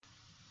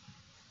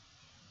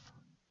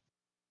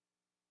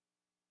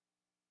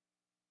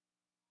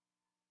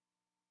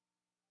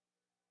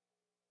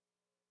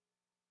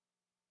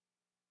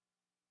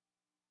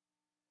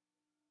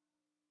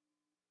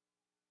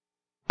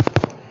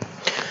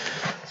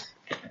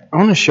I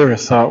want to share a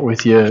thought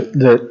with you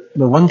that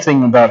the one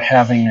thing about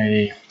having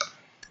a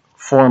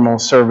formal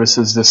service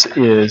as this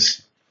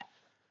is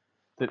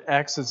that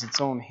acts as its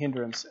own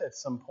hindrance at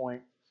some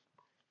point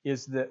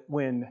is that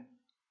when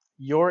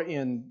you're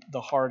in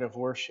the heart of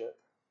worship,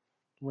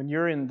 when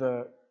you're in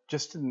the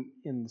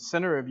in the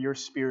center of your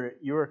spirit,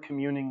 you are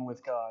communing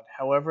with God,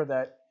 however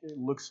that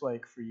looks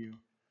like for you.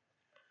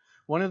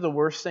 One of the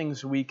worst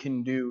things we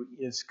can do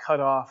is cut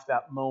off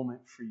that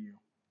moment for you.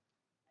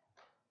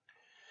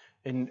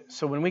 And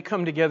so when we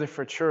come together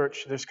for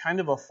church, there's kind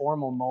of a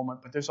formal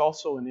moment, but there's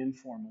also an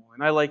informal.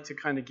 And I like to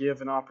kind of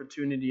give an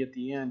opportunity at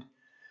the end,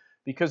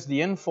 because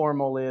the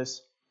informal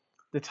is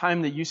the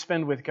time that you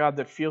spend with God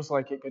that feels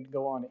like it could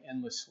go on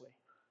endlessly.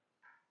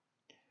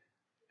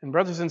 And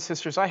brothers and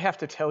sisters, I have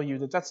to tell you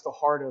that that's the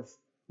heart of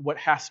what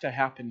has to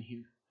happen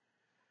here.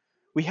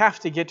 We have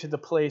to get to the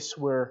place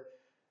where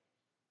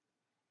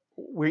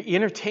we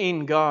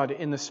entertain God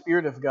in the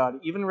Spirit of God,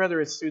 even whether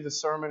it's through the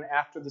sermon,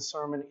 after the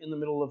sermon, in the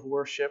middle of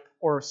worship,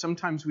 or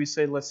sometimes we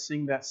say, let's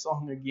sing that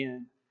song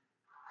again,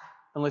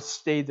 and let's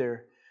stay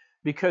there.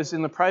 Because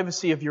in the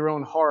privacy of your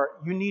own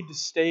heart, you need to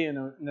stay in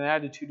an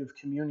attitude of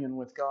communion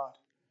with God.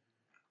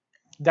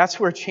 That's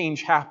where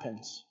change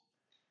happens.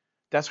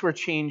 That's where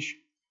change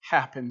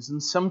happens.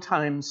 And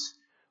sometimes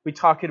we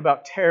talk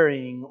about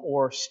tarrying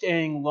or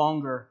staying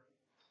longer.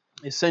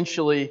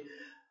 Essentially,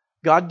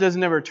 God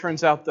never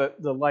turns out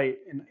the light.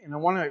 And I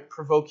want to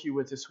provoke you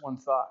with this one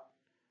thought.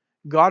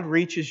 God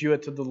reaches you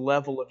to the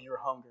level of your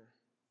hunger.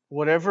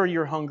 Whatever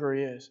your hunger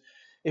is.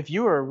 If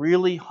you are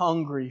really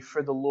hungry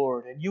for the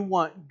Lord and you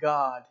want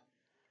God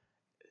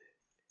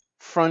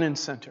front and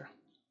center,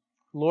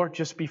 Lord,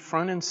 just be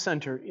front and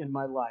center in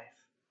my life.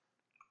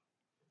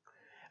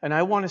 And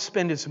I want to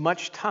spend as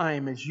much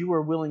time as you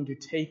are willing to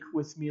take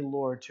with me,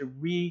 Lord, to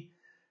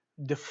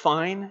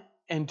redefine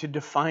and to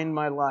define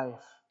my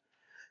life,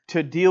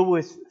 to deal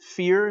with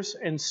fears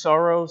and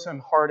sorrows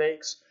and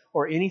heartaches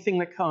or anything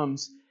that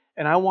comes.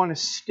 And I want to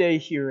stay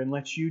here and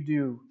let you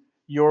do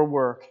your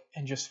work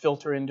and just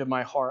filter into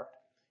my heart.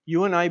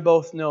 You and I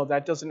both know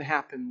that doesn't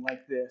happen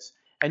like this.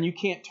 And you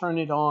can't turn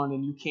it on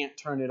and you can't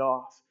turn it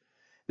off.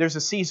 There's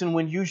a season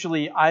when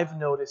usually I've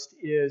noticed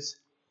is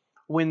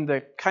when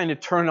the kind of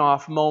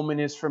turn-off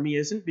moment is for me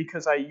isn't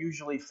because I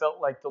usually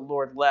felt like the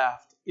Lord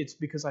left. It's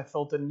because I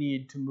felt a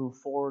need to move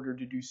forward or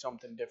to do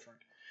something different.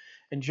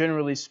 And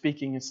generally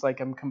speaking, it's like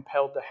I'm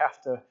compelled to have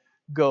to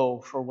go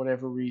for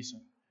whatever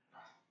reason.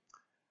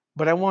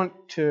 But I want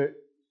to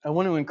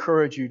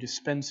encourage you to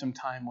spend some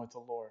time with the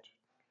Lord.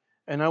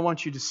 And I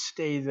want you to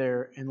stay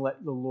there and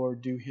let the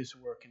Lord do His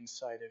work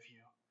inside of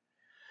you.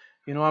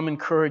 You know, I'm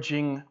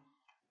encouraging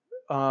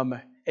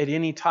at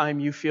any time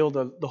you feel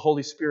the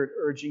Holy Spirit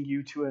urging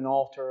you to an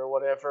altar or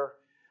whatever,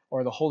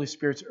 or the Holy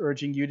Spirit's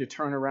urging you to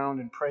turn around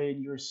and pray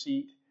in your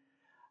seat,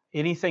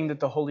 anything that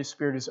the Holy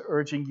Spirit is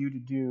urging you to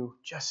do,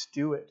 just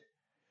do it.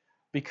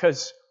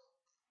 Because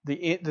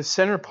the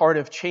center part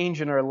of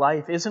change in our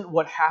life isn't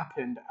what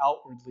happened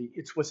outwardly,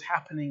 it's what's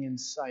happening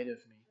inside of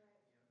me.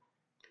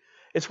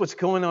 It's what's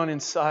going on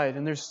inside.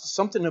 And there's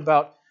something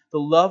about the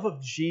love of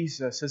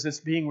Jesus as it's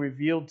being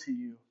revealed to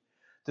you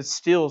that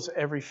stills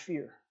every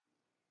fear.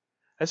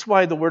 That's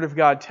why the Word of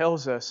God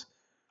tells us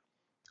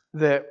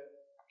that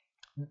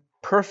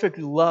perfect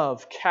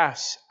love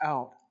casts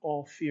out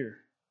all fear.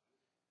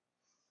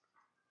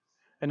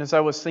 And as I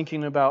was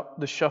thinking about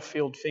the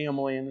Sheffield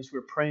family and as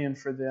we're praying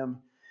for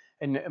them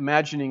and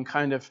imagining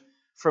kind of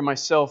for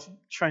myself,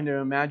 trying to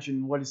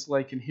imagine what it's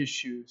like in his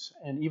shoes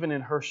and even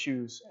in her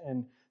shoes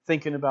and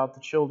thinking about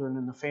the children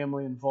and the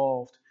family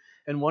involved.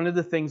 And one of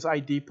the things I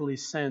deeply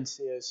sense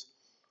is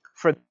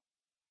for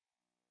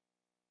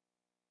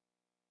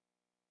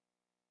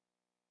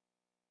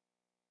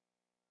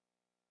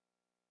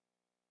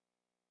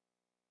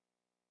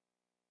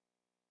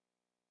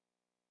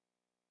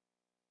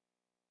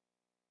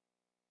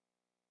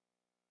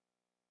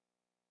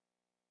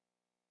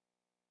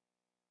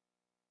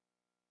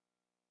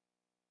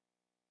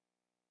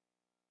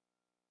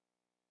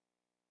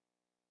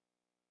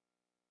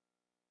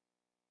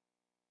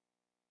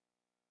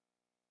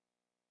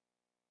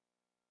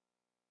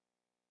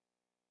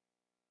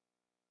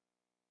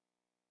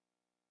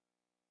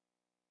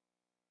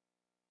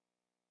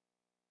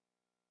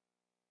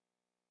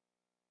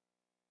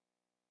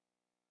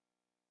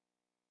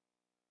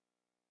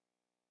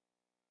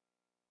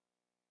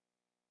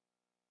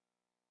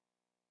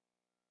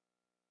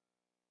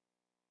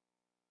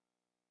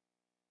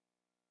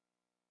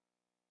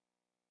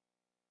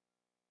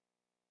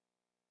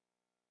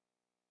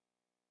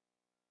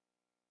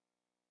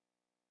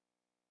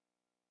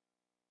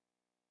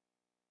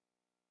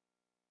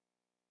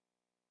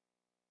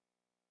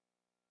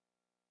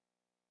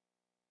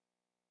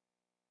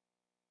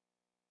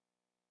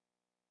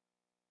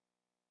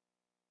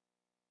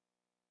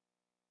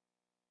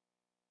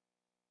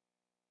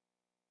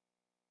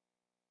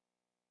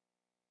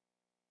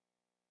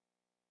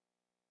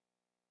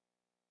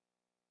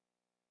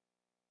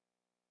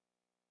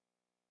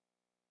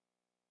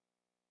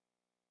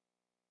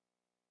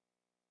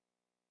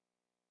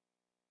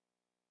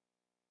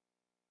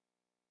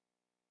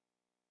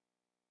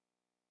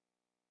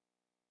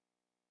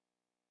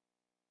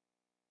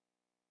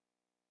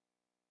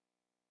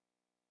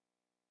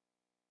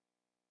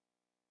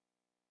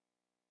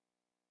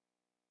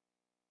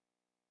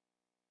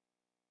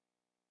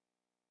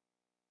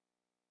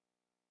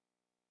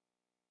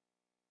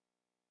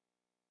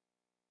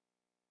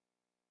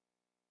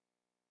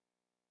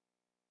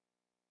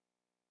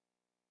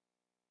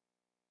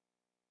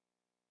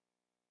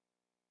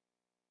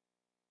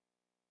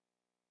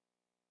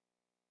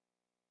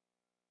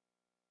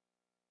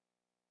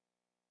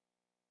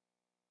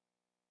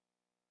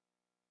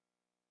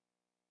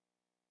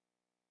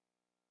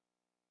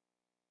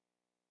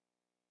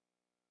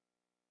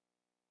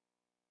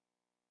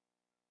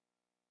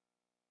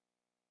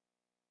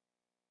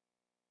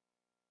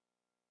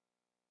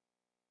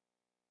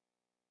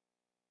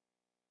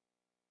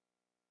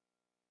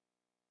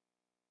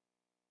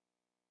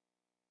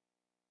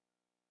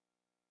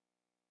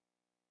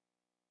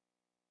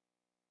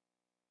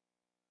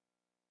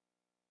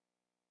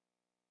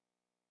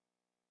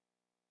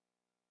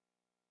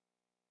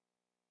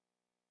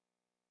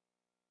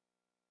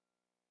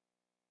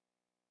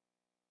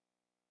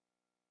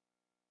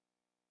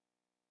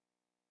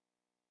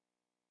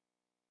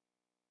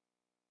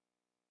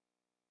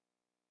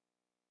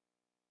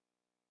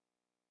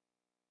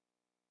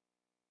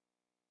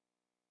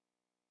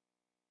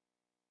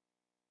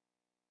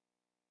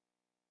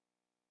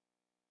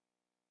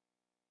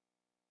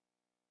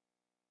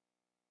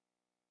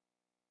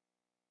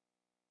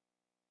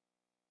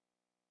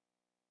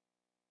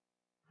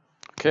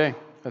Okay,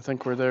 I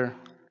think we're there.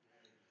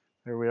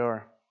 There we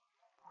are.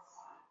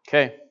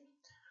 Okay,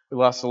 we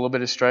lost a little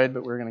bit of stride,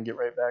 but we're going to get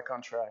right back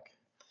on track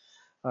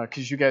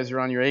because you guys are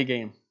on your A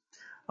game.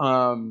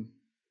 Now,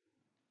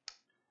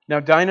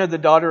 Dinah, the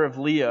daughter of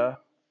Leah,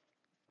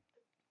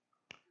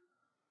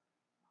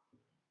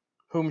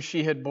 whom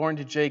she had borne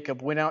to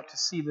Jacob, went out to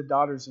see the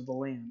daughters of the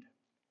land.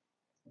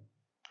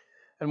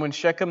 And when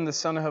Shechem, the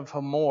son of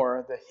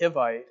Hamor, the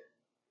Hivite,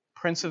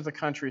 prince of the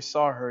country,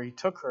 saw her, he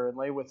took her and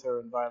lay with her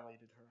and violated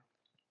her.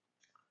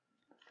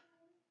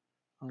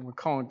 And we're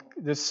calling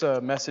this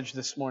message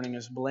this morning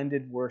as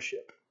blended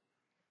worship.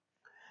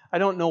 I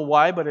don't know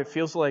why, but it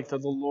feels like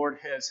that the Lord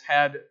has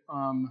had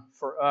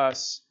for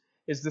us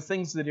is the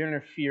things that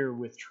interfere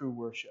with true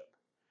worship.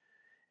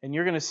 And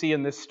you're going to see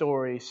in this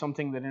story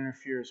something that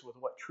interferes with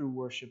what true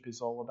worship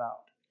is all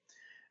about.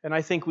 And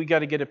I think we got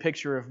to get a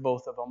picture of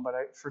both of them, but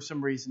for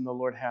some reason the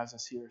Lord has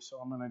us here, so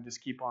I'm going to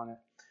just keep on it.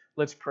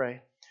 Let's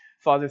pray.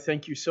 Father,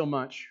 thank you so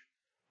much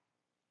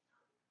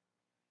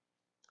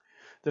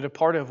that a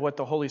part of what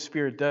the Holy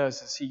Spirit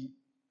does is He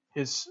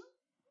is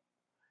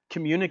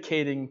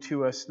communicating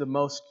to us the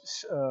most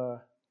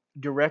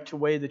direct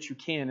way that you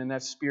can, and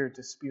that's spirit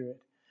to spirit.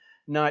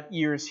 Not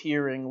ears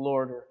hearing,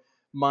 Lord, or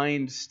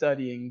mind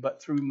studying, but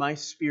through my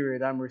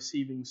spirit I'm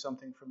receiving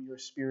something from your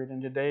spirit.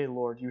 And today,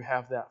 Lord, you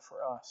have that for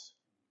us.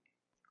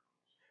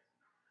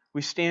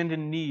 We stand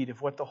in need of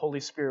what the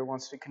Holy Spirit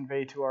wants to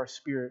convey to our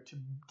spirit, to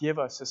give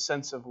us a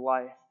sense of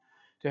life,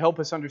 to help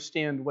us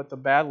understand what the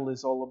battle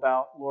is all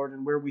about, Lord,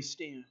 and where we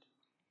stand.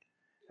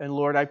 And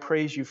Lord, I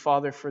praise you,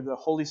 Father, for the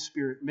Holy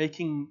Spirit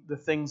making the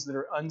things that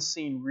are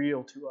unseen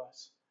real to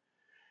us.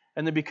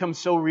 And they become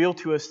so real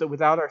to us that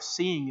without our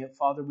seeing it,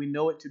 Father, we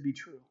know it to be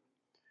true.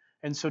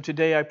 And so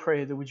today I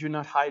pray that would you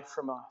not hide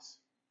from us,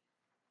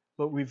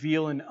 but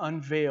reveal and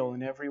unveil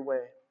in every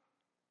way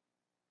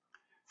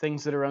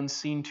things that are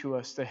unseen to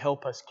us to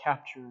help us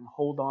capture and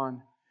hold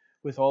on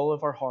with all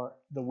of our heart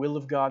the will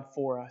of God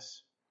for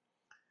us,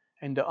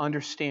 and to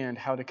understand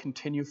how to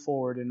continue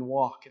forward and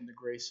walk in the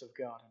grace of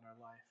God in our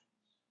life.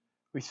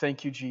 We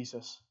thank you,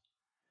 Jesus,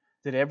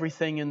 that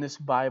everything in this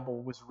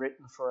Bible was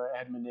written for our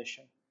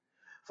admonition.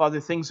 Father,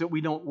 things that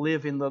we don't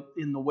live in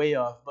the way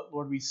of, but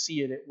Lord, we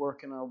see it at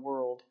work in our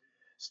world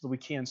so that we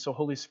can. So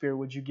Holy Spirit,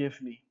 would you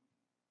give me?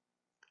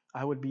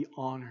 I would be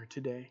honored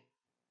today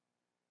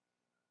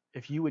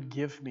if you would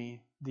give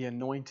me the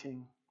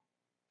anointing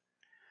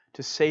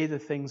to say the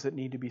things that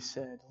need to be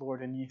said,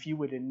 Lord, and if you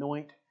would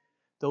anoint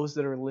those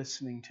that are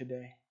listening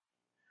today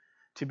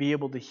to be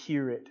able to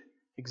hear it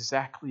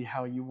exactly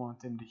how you want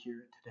them to hear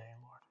it today,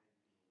 Lord.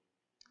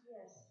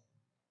 Yes.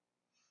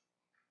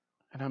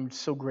 And I'm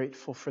so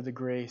grateful for the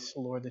grace,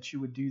 Lord, that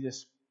you would do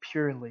this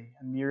purely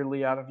and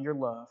merely out of your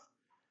love,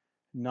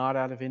 not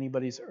out of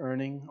anybody's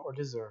earning or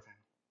deserving.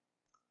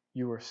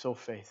 You are so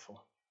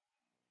faithful.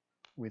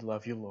 We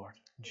love you, Lord.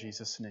 In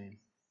Jesus' name,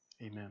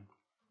 amen.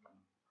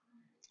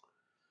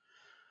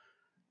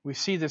 We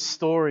see this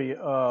story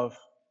of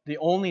the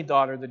only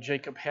daughter that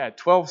Jacob had.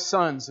 12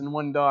 sons and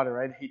one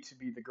daughter. I'd hate to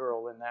be the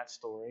girl in that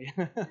story.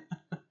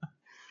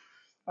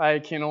 I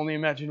can only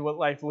imagine what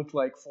life looked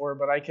like for her,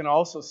 but I can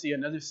also see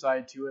another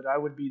side to it. I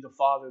would be the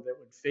father that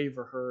would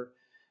favor her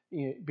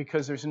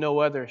because there's no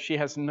other. She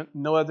has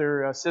no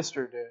other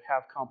sister to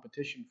have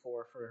competition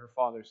for her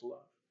father's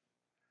love.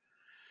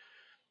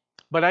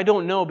 But I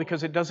don't know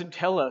because it doesn't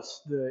tell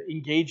us the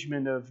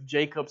engagement of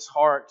Jacob's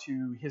heart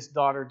to his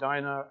daughter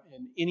Dinah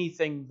and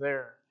anything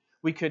there.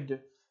 We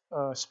could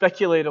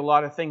speculate a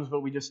lot of things,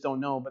 but we just don't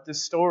know. But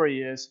this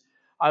story is,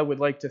 I would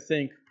like to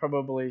think,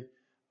 probably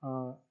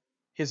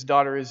his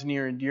daughter is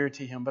near and dear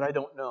to him, but I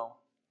don't know.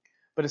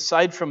 But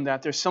aside from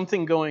that, there's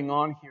something going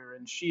on here,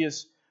 and she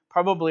is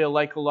probably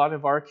like a lot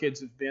of our kids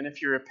have been.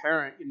 If you're a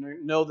parent, you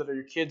know that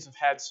your kids have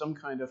had some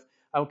kind of,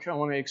 I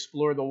want to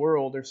explore the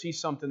world or see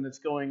something that's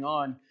going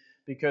on.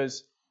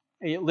 Because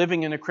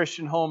living in a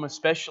Christian home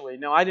especially.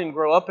 Now, I didn't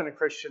grow up in a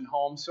Christian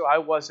home, so I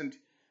wasn't,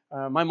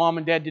 my mom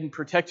and dad didn't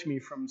protect me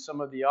from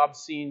some of the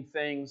obscene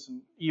things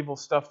and evil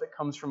stuff that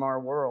comes from our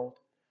world.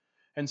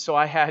 And so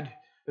I had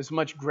as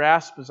much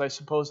grasp as I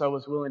suppose I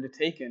was willing to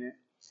take in it.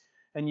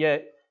 And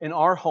yet, in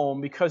our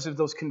home, because of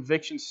those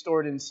convictions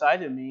stored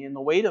inside of me, and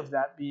the weight of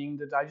that being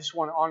that I just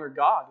want to honor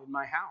God in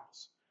my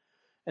house.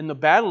 And the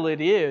battle it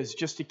is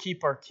just to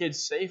keep our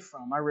kids safe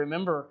from. I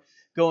remember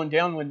going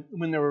down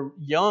when they were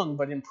young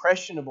but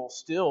impressionable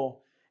still.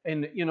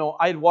 And,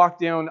 I'd walk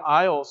down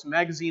aisles,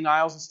 magazine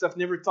aisles and stuff,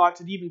 never thought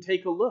to even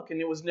take a look.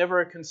 And it was never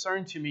a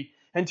concern to me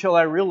until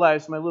I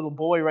realized my little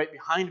boy right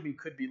behind me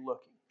could be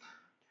looking.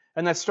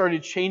 And that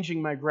started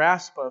changing my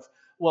grasp of,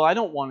 well, I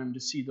don't want him to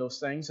see those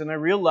things. And I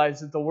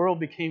realized that the world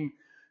became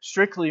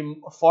strictly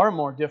far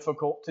more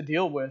difficult to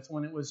deal with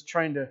when it was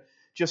trying to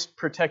just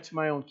protect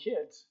my own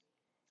kids.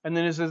 And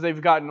then as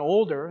they've gotten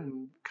older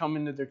and come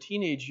into their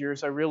teenage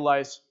years, I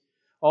realized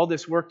all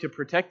this work to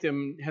protect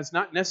them has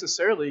not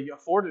necessarily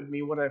afforded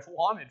me what I've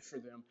wanted for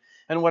them.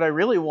 And what I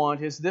really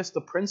want is this,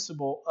 the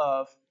principle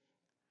of,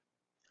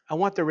 I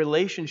want the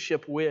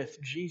relationship with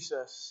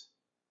Jesus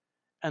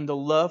and the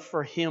love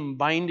for Him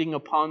binding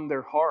upon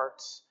their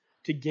hearts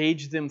to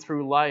gauge them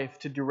through life,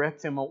 to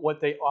direct them on what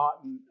they ought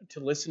to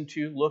listen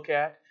to, look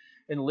at,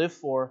 and live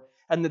for.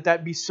 And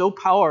that be so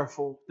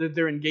powerful that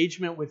their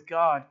engagement with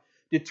God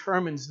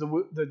determines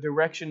the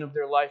direction of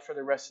their life for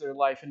the rest of their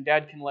life. And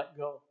Dad can let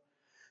go.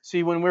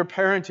 See, when we're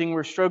parenting,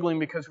 we're struggling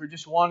because we're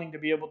just wanting to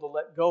be able to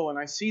let go. And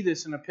I see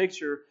this in a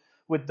picture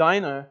with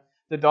Dinah,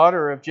 the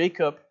daughter of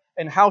Jacob,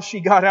 and how she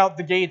got out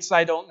the gates,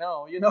 I don't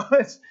know.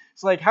 It's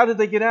like, how did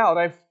they get out?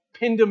 I've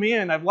pinned them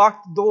in. I've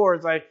locked the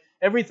doors.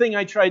 Everything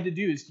I tried to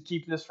do is to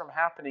keep this from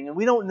happening. And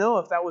we don't know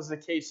if that was the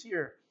case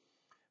here.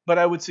 But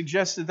I would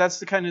suggest that that's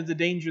the kind of the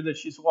danger that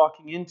she's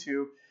walking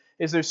into,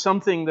 is there's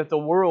something that the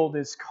world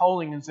is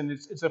calling us, and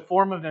it's a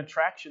form of an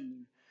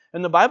attraction.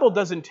 And the Bible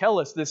doesn't tell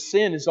us that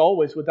sin is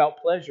always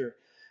without pleasure,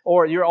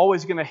 or you're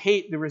always going to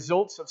hate the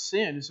results of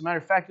sin. As a matter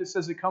of fact, it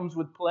says it comes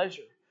with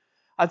pleasure.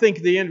 I think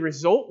the end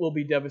result will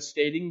be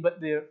devastating,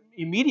 but the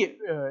immediate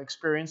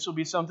experience will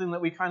be something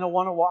that we kind of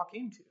want to walk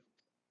into.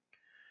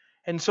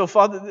 And so,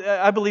 Father,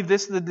 I believe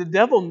this, that the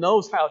devil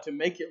knows how to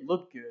make it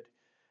look good.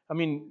 I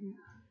mean,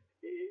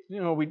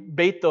 we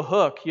bait the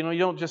hook. You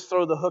don't just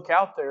throw the hook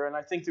out there. And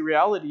I think the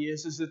reality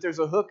is that there's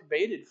a hook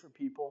baited for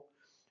people.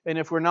 And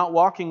if we're not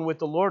walking with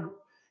the Lord,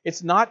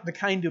 it's not the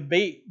kind of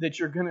bait that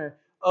you're going to,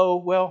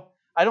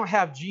 I don't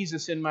have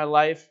Jesus in my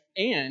life,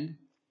 and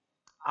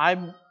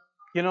I'm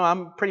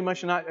pretty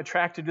much not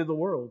attracted to the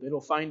world.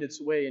 It'll find its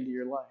way into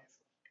your life.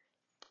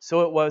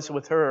 So it was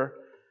with her.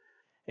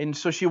 And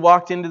so she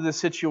walked into the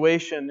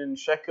situation, and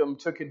Shechem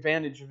took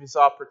advantage of his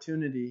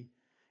opportunity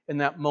in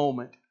that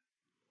moment.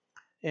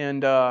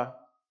 And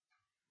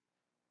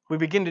we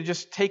begin to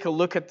just take a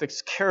look at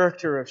this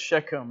character of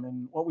Shechem.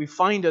 And what we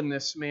find in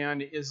this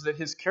man is that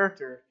his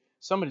character,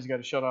 somebody's got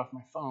to shut off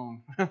my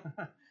phone.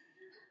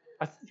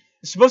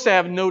 It's supposed to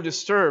have no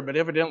disturb, but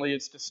evidently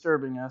it's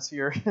disturbing us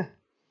here.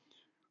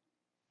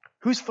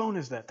 Whose phone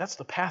is that? That's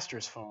the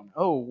pastor's phone.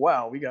 Oh,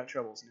 wow, we got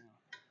troubles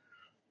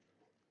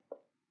now.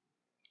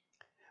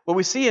 What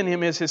we see in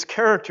him is his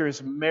character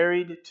is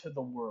married to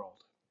the world.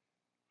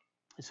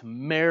 It's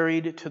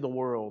married to the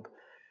world.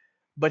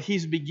 But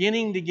he's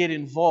beginning to get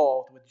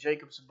involved with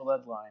Jacob's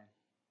bloodline.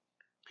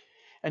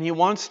 And he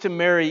wants to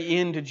marry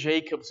into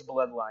Jacob's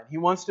bloodline. He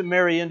wants to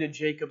marry into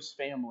Jacob's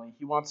family.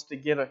 He wants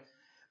to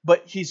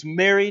but he's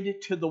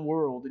married to the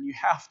world. And you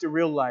have to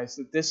realize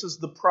that this is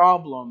the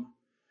problem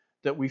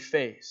that we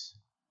face.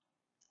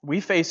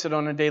 We face it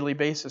on a daily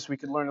basis. We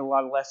could learn a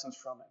lot of lessons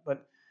from it.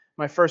 But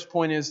my first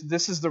point is,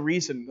 this is the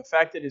reason. The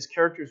fact that his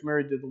character is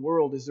married to the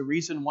world is the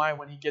reason why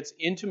when he gets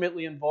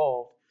intimately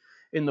involved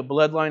in the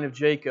bloodline of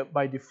Jacob,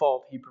 by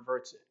default, he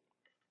perverts it.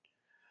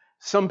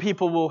 Some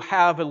people will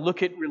have a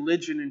look at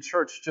religion and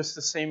church just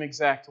the same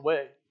exact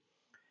way.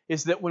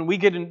 Is that when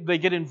they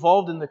get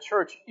involved in the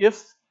church,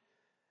 if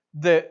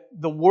the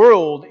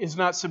world is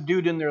not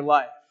subdued in their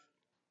life,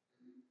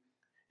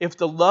 if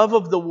the love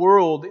of the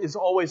world is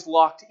always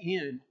locked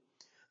in,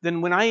 then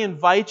when I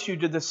invite you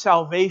to the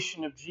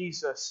salvation of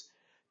Jesus,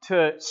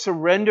 to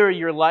surrender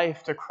your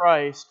life to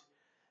Christ,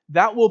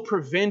 that will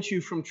prevent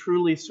you from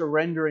truly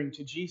surrendering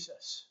to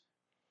Jesus.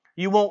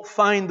 You won't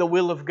find the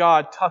will of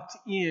God tucked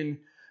in,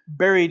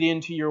 buried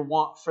into your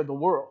want for the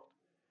world.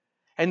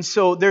 And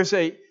so there's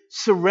a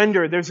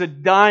surrender, there's a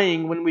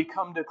dying when we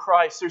come to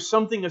Christ. There's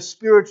something, a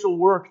spiritual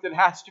work that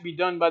has to be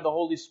done by the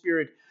Holy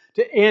Spirit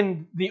to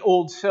end the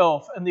old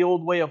self and the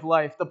old way of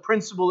life, the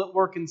principle at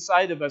work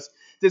inside of us.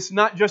 That's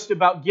not just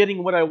about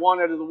getting what I want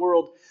out of the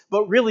world,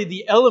 but really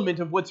the element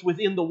of what's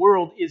within the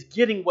world is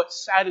getting what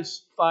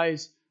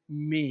satisfies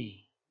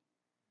me,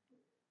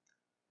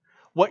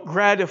 what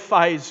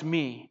gratifies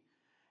me.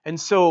 And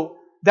so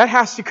that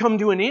has to come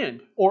to an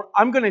end, or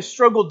I'm going to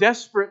struggle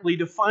desperately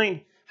to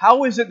find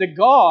how is it that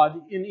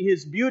God, in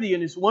His beauty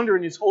and His wonder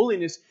and His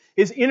holiness,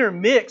 is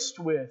intermixed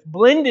with,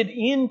 blended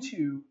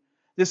into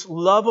this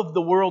love of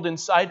the world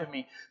inside of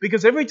me.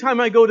 Because every time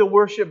I go to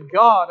worship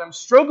God, I'm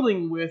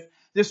struggling with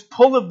this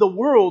pull of the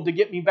world to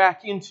get me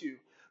back into.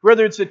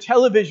 Whether it's a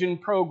television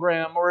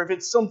program or if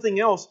it's something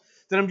else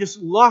that I'm just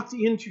locked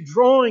into,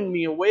 drawing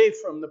me away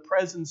from the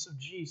presence of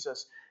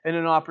Jesus and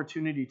an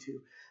opportunity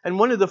to. And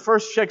one of the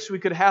first checks we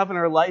could have in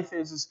our life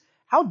is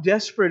how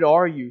desperate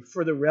are you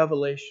for the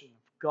revelation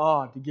of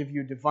God to give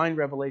you divine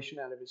revelation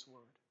out of His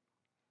Word?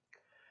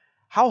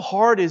 How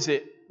hard is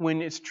it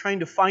when it's trying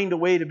to find a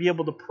way to be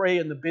able to pray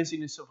in the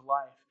busyness of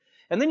life?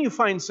 And then you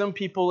find some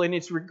people, and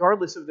it's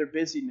regardless of their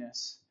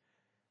busyness,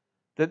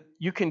 that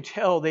you can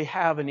tell they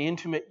have an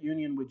intimate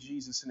union with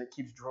Jesus and it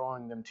keeps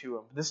drawing them to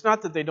Him. It's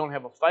not that they don't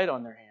have a fight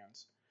on their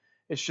hands.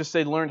 It's just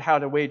they learned how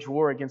to wage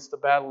war against the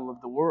battle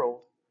of the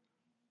world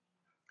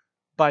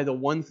by the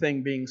one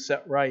thing being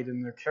set right,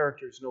 and their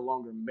character is no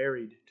longer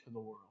married to the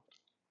world.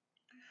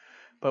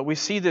 But we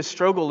see this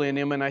struggle in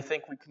him, and I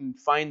think we can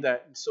find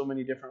that in so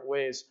many different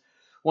ways.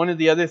 One of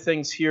the other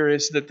things here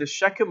is that the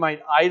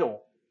Shechemite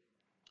idol,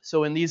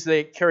 so in these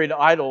they carried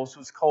idols,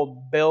 was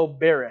called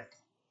Baal-berith.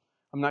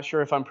 I'm not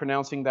sure if I'm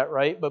pronouncing that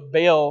right, but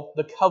Baal,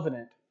 the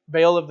covenant,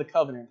 Baal of the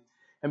covenant.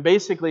 And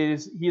basically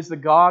he is the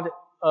God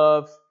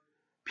of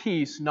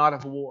peace, not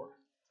of war.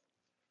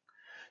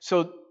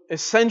 So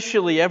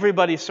essentially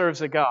everybody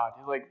serves a God.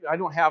 Like, I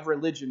don't have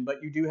religion,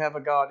 but you do have a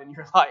God in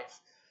your life.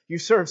 You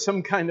serve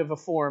some kind of a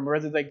form,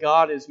 whether that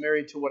God is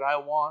married to what I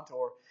want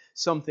or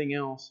something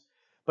else.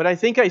 But I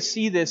think I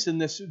see this in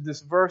this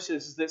verse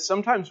is that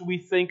sometimes we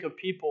think of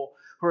people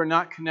who are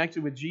not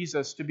connected with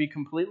Jesus to be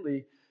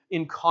completely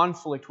in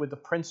conflict with the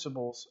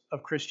principles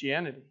of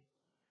Christianity.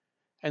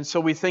 And so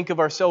we think of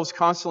ourselves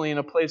constantly in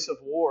a place of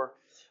war.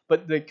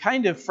 But the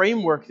kind of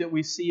framework that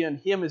we see in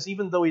him is,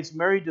 even though he's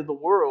married to the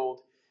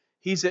world,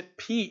 he's at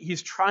peace.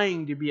 He's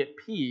trying to be at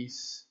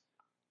peace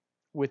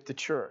with the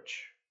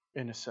church,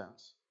 in a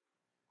sense.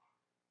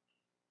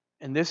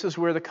 And this is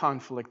where the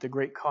conflict, the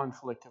great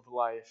conflict of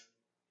life,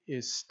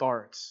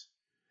 starts.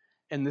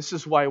 And this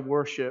is why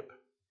worship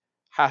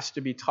has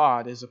to be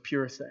taught as a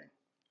pure thing.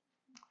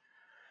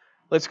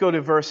 Let's go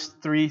to verses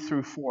 3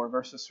 through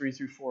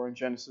 4 in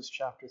Genesis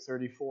chapter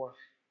 34.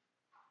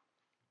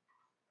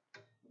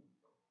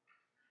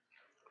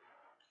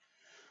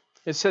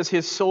 It says,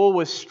 his soul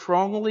was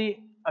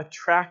strongly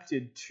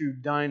attracted to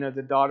Dinah,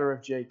 the daughter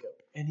of Jacob,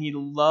 and he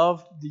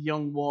loved the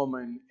young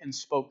woman and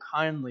spoke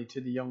kindly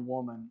to the young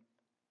woman.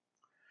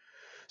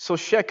 So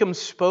Shechem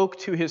spoke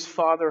to his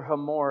father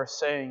Hamor,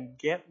 saying,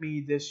 get me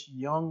this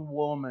young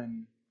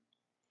woman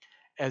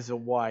as a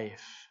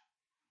wife.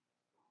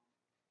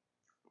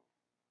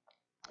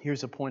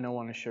 Here's a point I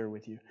want to share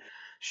with you.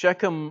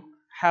 Shechem,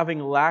 having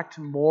lacked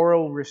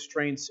moral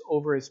restraints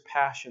over his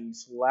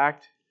passions,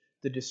 lacked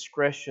the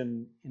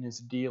discretion in his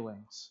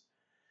dealings.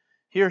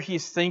 Here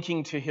he's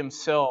thinking to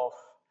himself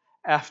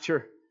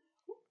after,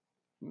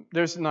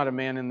 there's not a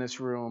man in this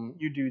room,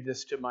 you do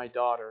this to my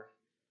daughter.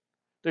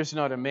 There's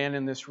not a man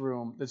in this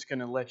room that's going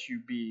to let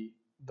you be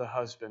the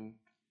husband.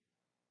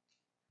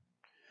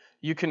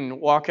 You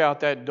can walk out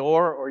that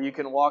door, or you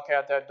can walk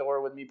out that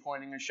door with me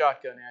pointing a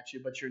shotgun at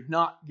you, but you're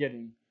not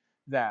getting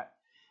that.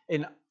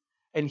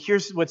 And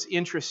here's what's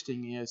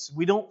interesting is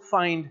we don't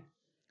find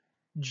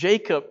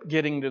Jacob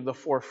getting to the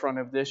forefront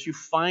of this. You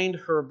find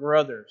her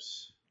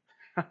brothers.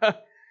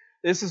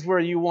 This is where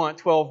you want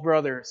 12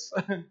 brothers.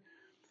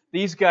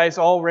 These guys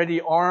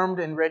already armed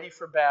and ready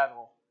for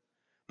battle.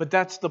 But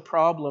that's the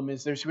problem,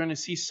 is there's going to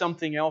see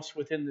something else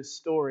within this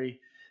story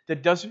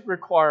that doesn't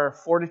require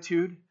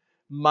fortitude,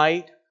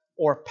 might,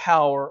 or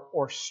power,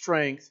 or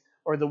strength,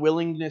 or the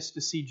willingness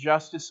to see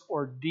justice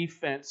or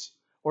defense,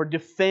 or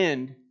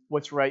defend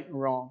what's right and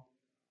wrong.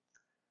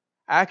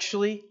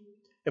 Actually,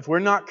 if we're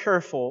not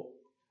careful,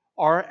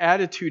 our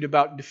attitude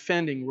about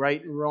defending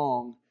right and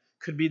wrong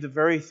could be the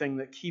very thing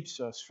that keeps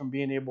us from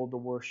being able to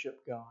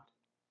worship God.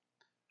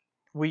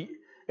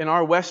 In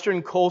our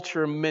Western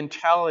culture,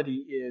 mentality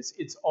is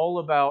it's all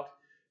about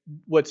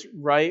what's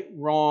right,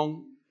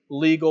 wrong,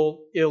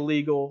 legal,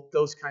 illegal,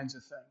 those kinds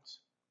of things.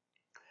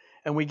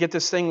 And we get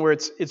this thing where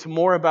it's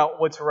more about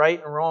what's right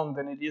and wrong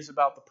than it is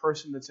about the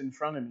person that's in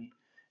front of me.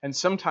 And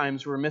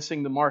sometimes we're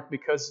missing the mark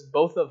because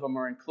both of them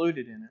are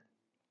included in it.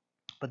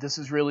 But this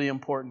is really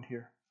important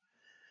here.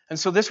 And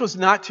so this was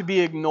not to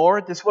be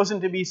ignored. This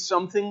wasn't to be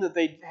something that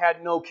they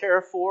had no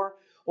care for,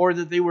 or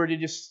that they were to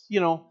just,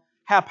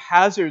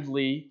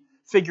 haphazardly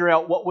figure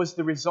out what was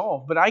the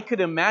resolve. But I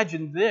could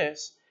imagine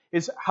this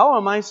is, how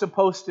am I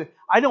supposed to,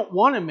 I don't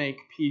want to make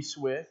peace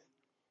with.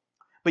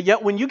 But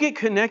yet when you get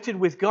connected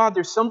with God,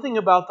 there's something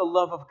about the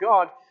love of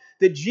God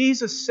that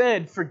Jesus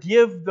said,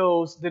 forgive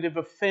those that have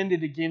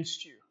offended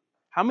against you.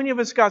 How many of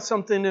us got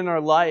something in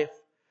our life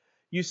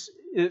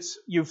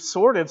you've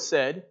sort of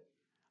said,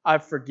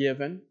 I've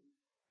forgiven,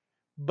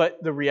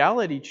 but the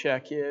reality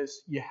check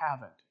is you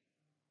haven't.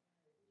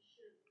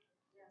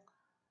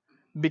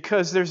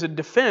 Because there's a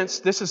defense,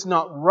 this is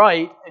not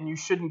right, and you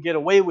shouldn't get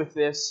away with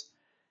this,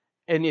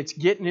 and it's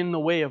getting in the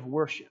way of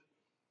worship.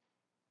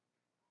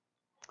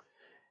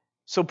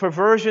 So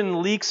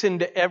perversion leaks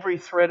into every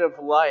thread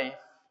of life,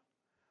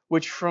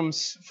 which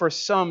for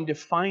some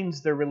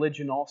defines their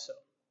religion also.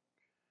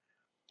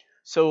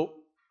 So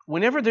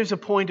whenever there's a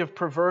point of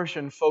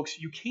perversion, folks,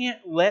 you can't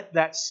let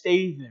that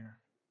stay there.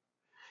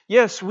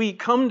 Yes, we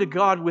come to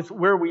God with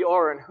where we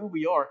are and who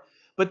we are,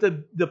 but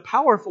the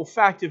powerful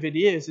fact of it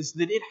is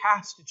that it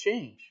has to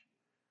change.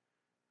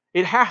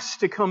 It has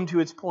to come to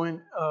its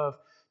point of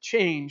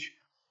change.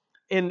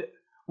 And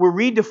we're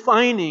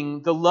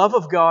redefining the love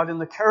of God and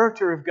the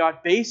character of God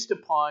based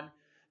upon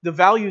the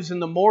values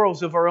and the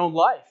morals of our own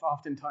life,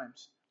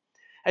 oftentimes.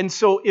 And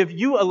so if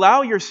you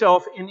allow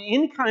yourself in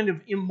any kind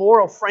of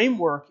immoral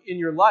framework in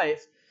your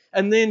life,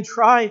 and then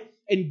try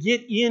and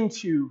get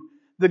into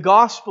the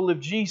gospel of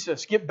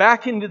Jesus, get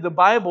back into the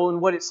Bible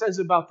and what it says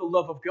about the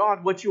love of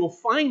God, what you will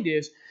find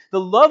is the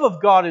love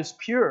of God is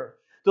pure.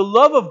 The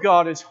love of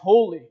God is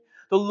holy.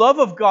 The love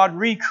of God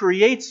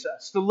recreates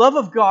us. The love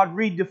of God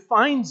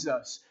redefines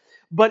us.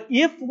 But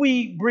if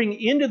we bring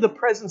into the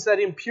presence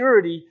that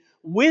impurity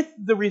with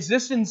the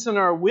resistance in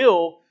our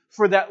will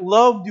for that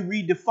love to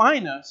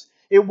redefine us,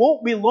 it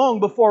won't be long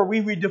before we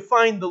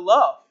redefine the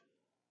love.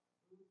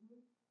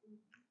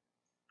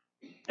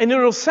 And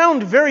it'll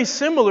sound very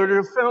similar,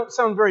 it'll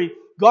sound very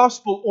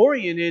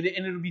gospel-oriented,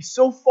 and it'll be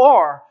so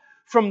far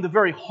from the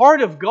very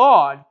heart of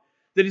God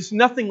that it's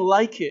nothing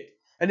like it.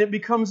 and it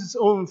becomes its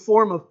own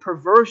form of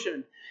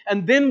perversion.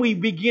 And then we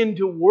begin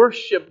to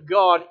worship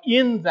God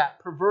in that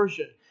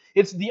perversion.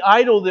 It's the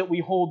idol that we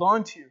hold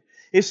on to.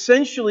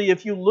 Essentially,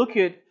 if you look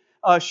at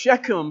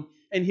Shechem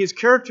and his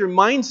character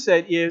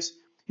mindset is,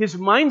 his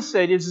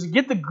mindset is to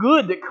get the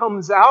good that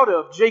comes out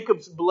of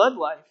Jacob's blood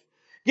life.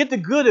 Get the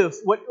good of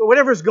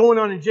whatever's going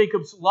on in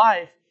Jacob's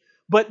life.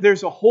 But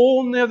there's a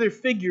whole nother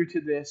figure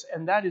to this,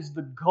 and that is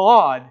the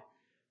God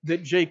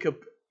that Jacob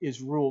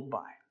is ruled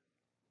by.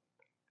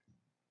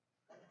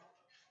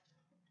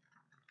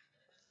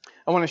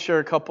 I want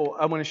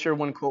to share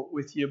one quote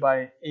with you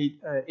by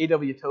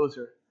A.W.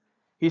 Tozer.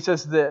 He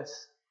says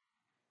this: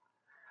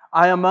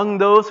 I am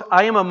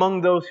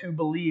among those who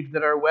believe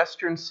that our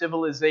Western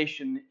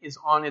civilization is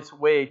on its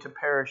way to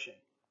perishing.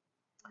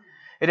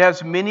 It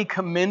has many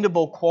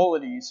commendable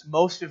qualities,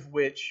 most of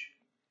which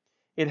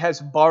it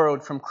has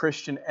borrowed from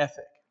Christian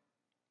ethic.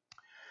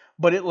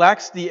 But it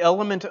lacks the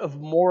element of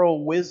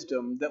moral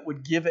wisdom that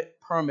would give it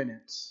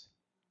permanence.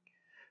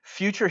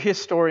 Future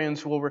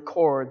historians will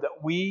record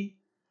that we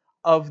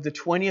of the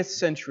 20th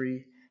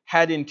century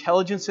had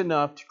intelligence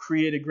enough to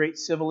create a great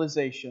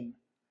civilization,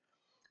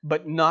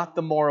 but not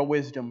the moral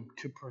wisdom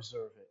to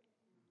preserve it.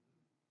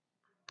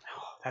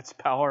 Oh, that's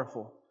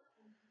powerful.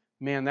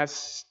 Man, that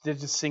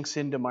just sinks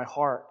into my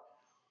heart.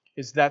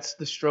 That's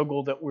the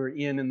struggle that we're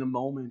in the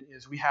moment,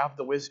 is we have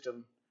the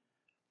wisdom,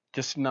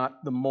 just not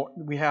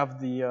we have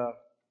the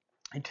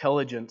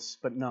intelligence,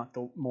 but not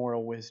the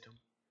moral wisdom.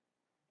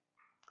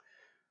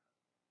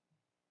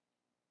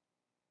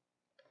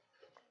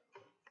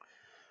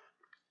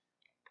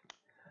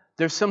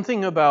 There's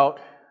something about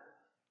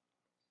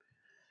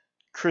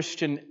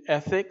Christian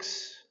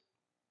ethics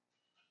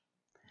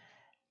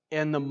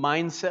and the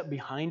mindset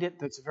behind it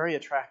that's very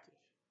attractive.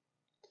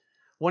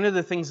 One of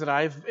the things that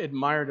I've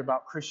admired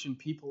about Christian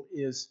people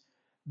is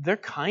their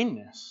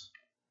kindness.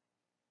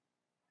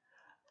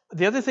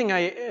 The other thing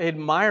I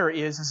admire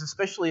is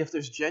especially if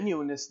there's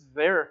genuineness,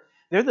 they're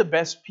the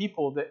best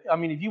people.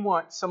 If you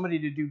want somebody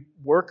to do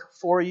work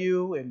for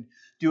you and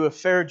do a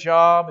fair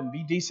job and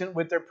be decent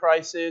with their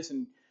prices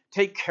and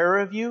take care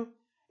of you,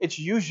 it's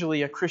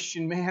usually a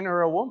Christian man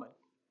or a woman.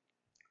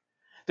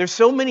 There's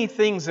so many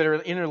things that are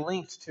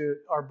interlinked to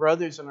our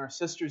brothers and our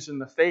sisters in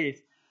the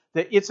faith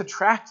that it's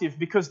attractive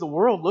because the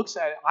world looks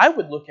at it. I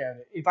would look at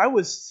it. If I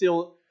was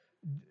still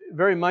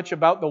very much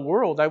about the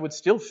world, I would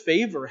still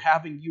favor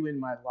having you in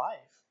my life.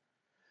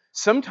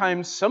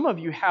 Sometimes some of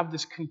you have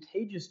this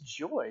contagious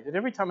joy that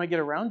every time I get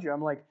around you,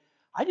 I'm like,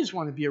 I just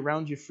want to be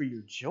around you for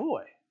your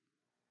joy.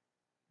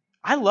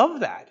 I love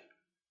that.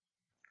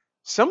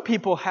 Some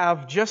people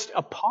have just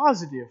a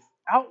positive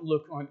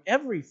outlook on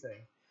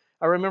everything.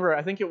 I remember,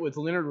 I think it was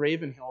Leonard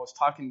Ravenhill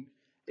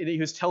he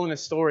was telling a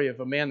story of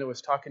a man that was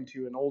talking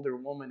to an older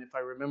woman, if I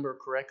remember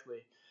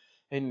correctly.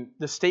 And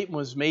the statement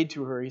was made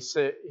to her. He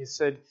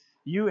said,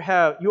 you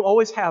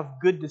always have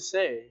good to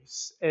say.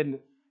 And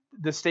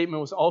the statement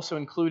was also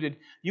included,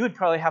 you would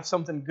probably have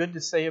something good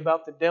to say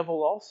about the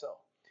devil also.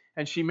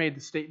 And she made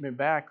the statement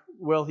back,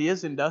 well, he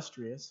is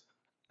industrious.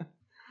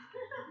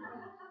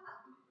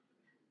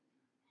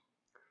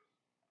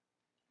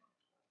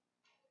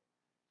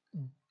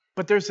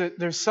 But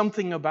there's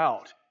something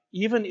about,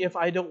 even if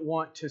I don't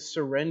want to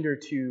surrender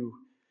to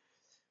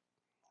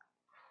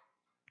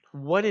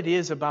what it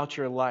is about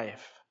your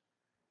life,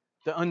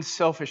 the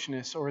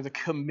unselfishness or the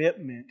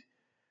commitment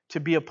to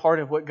be a part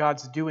of what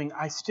God's doing,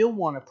 I still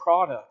want a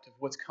product of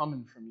what's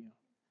coming from you.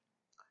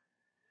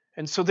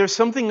 And so there's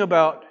something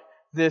about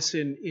this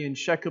in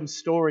Shechem's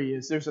story,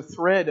 is there's a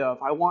thread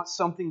of, I want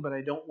something, but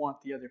I don't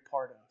want the other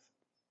part of.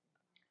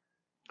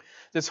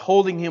 That's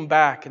holding him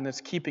back and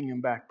that's keeping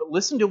him back. But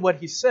listen to what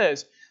he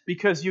says,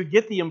 because you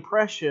get the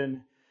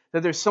impression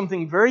that there's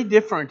something very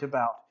different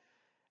about.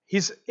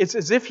 It's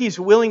as if he's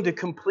willing to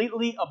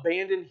completely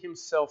abandon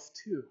himself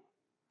too.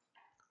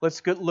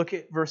 Let's look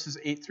at verses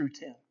 8 through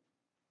 10.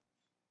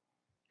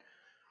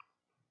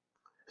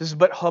 This is,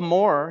 but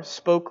Hamor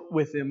spoke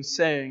with him,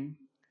 saying,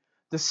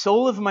 the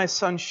soul of my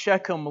son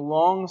Shechem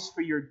longs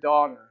for your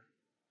daughter.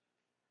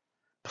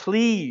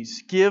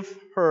 Please give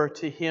her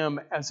to him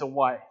as a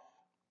wife,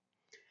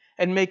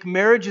 and make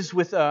marriages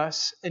with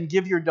us, and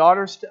give your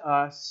daughters to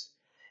us,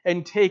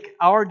 and take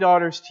our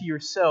daughters to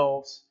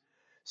yourselves,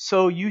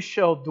 so you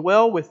shall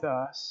dwell with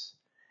us,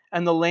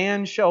 and the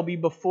land shall be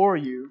before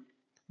you.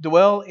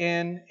 Dwell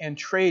in and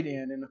trade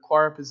in and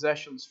acquire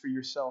possessions for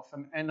yourself.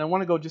 And I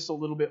want to go just a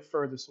little bit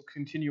further, so we'll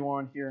continue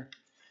on here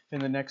in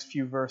the next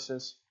few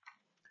verses.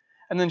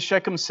 And then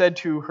Shechem said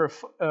to her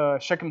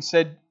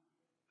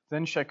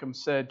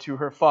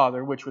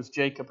father, which was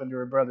Jacob, and to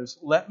her brothers,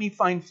 let me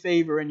find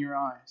favor in your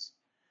eyes,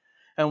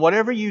 and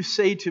whatever you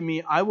say to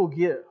me, I will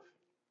give.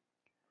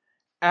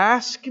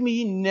 Ask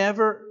me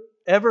never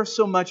ever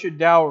so much a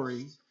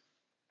dowry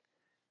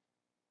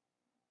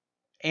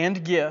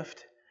and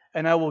gift,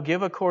 and I will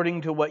give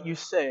according to what you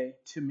say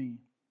to me.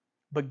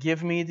 But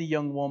give me the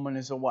young woman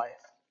as a wife.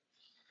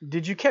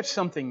 Did you catch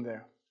something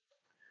there?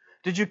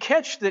 Did you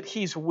catch that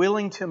he's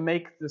willing to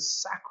make the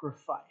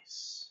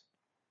sacrifice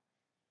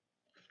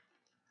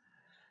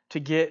to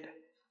get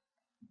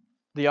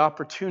the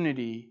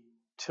opportunity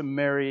to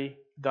marry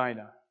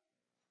Dinah.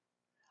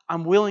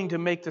 I'm willing to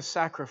make the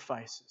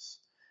sacrifices.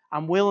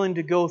 I'm willing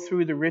to go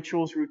through the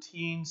rituals,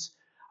 routines.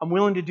 I'm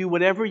willing to do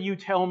whatever you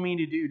tell me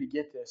to do to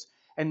get this.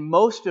 And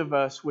most of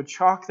us would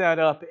chalk that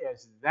up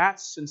as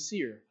that's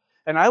sincere.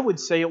 And I would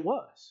say it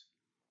was.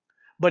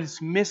 But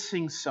it's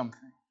missing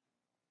something.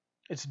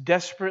 It's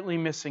desperately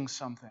missing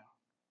something.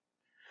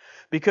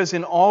 Because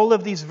in all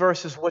of these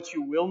verses, what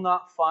you will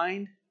not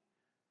find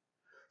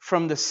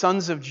from the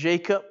sons of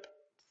Jacob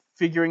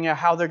figuring out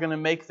how they're going to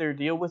make their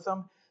deal with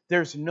them,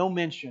 there's no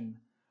mention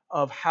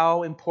of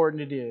how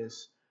important it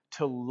is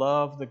to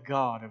love the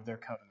God of their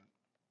covenant.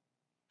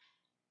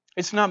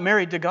 It's not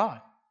married to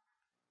God.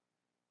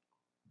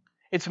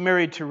 It's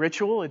married to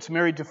ritual. It's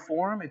married to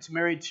form. It's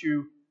married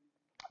to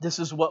this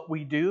is what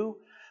we do.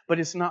 But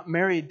it's not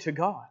married to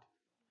God.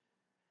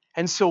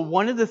 And so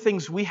one of the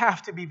things we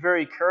have to be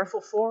very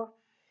careful for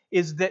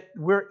is that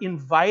we're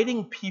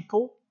inviting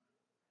people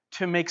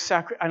to make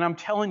sacrifice. And I'm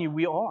telling you,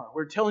 we are.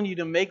 We're telling you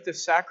to make the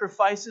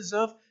sacrifices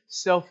of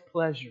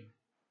self-pleasure.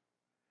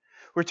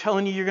 We're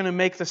telling you you're going to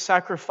make the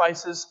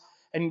sacrifices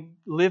and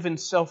live in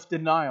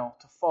self-denial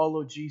to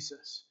follow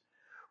Jesus.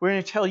 We're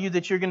going to tell you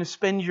that you're going to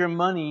spend your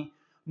money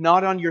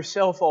not on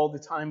yourself all the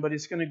time, but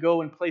it's going to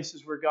go in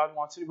places where God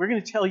wants it. We're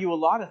going to tell you a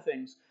lot of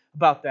things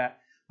about that.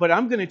 But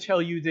I'm going to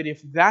tell you that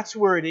if that's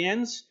where it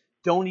ends,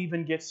 don't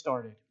even get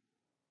started.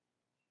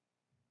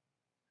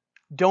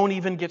 Don't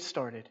even get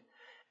started.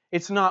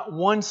 It's not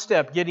one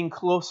step getting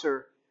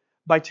closer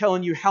by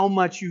telling you how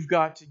much you've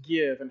got to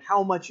give and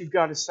how much you've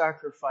got to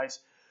sacrifice.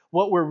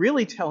 What we're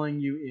really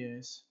telling you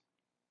is,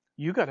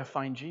 you got to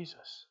find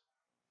Jesus.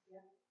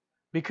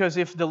 Because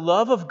if the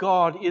love of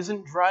God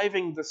isn't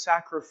driving the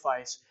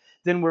sacrifice,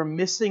 then we're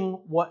missing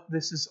what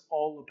this is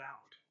all about.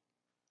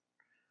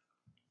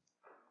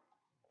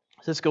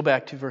 Let's go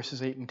back to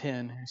verses 8 and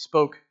 10. He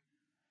spoke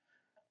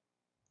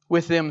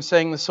with them,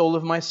 saying, the soul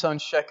of my son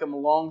Shechem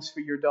longs for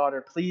your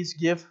daughter. Please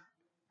give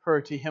her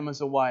to him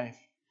as a wife,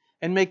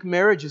 and make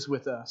marriages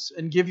with us,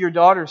 and give your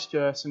daughters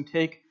to us, and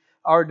take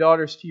our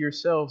daughters to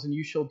yourselves, and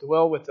you shall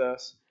dwell with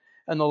us,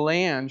 and the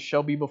land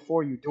shall be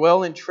before you.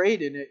 Dwell and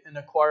trade in it, and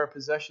acquire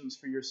possessions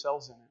for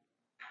yourselves in it.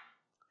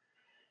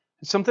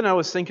 And something I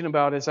was thinking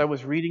about as I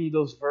was reading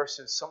those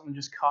verses, something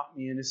just caught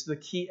me, and it's the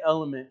key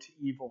element to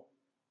evil.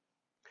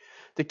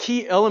 The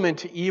key element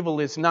to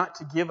evil is not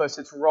to give us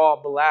its raw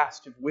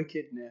blast of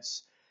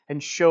wickedness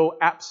and show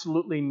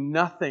absolutely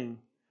nothing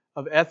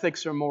of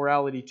ethics or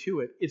morality to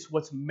it. It's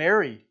what's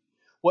married.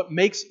 What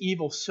makes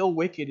evil so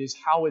wicked is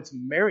how it's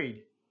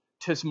married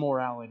to its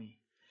morality,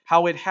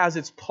 how it has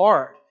its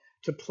part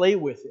to play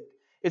with it.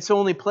 It's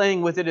only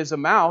playing with it as a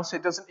mouse.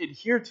 It doesn't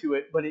adhere to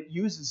it, but it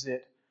uses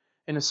it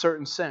in a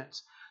certain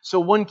sense.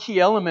 So one key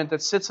element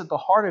that sits at the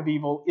heart of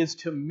evil is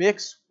to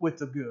mix with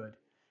the good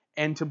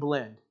and to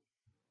blend.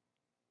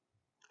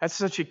 That's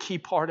such a key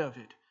part of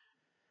it.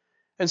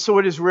 And so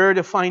it is rare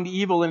to find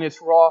evil in its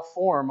raw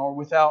form or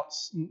without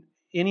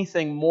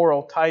anything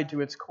moral tied to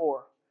its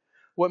core.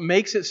 What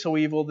makes it so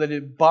evil that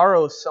it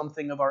borrows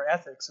something of our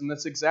ethics. And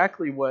that's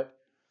exactly what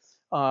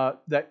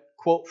that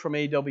quote from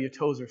A.W.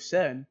 Tozer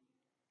said,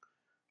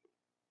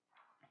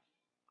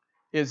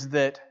 is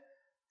that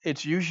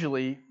it's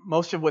usually,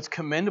 most of what's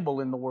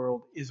commendable in the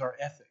world is our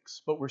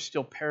ethics, but we're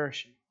still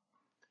perishing.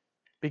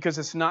 Because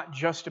it's not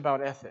just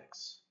about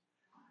ethics.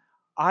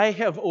 I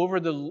have over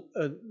the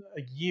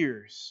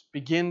years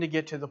begin to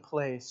get to the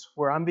place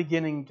where I'm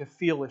beginning to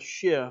feel a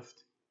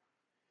shift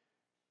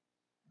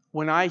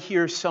when I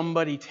hear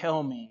somebody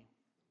tell me,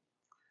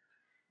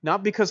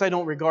 not because I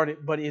don't regard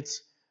it, but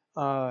it's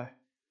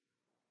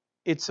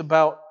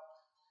about,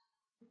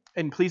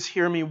 and please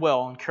hear me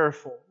well and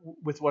careful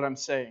with what I'm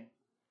saying.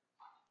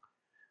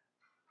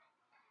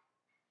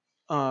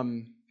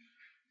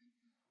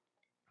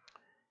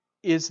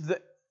 Is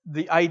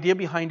the idea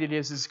behind it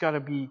is it's got to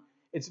be,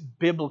 it's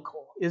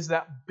biblical. Is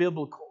that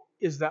biblical?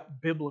 Is that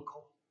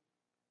biblical?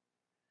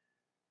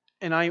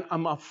 And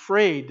I'm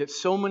afraid that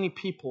so many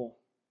people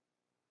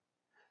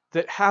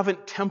that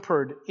haven't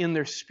tempered in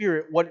their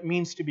spirit what it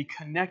means to be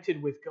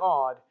connected with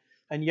God,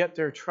 and yet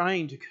they're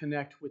trying to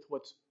connect with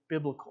what's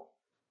biblical.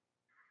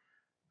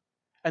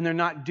 And they're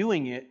not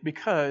doing it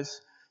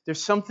because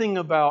there's something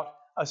about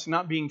us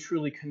not being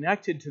truly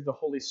connected to the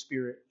Holy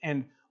Spirit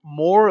and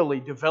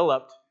morally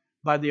developed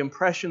by the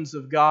impressions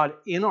of God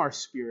in our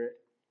spirit,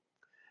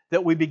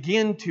 that we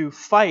begin to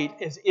fight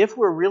as if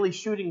we're really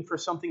shooting for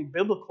something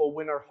biblical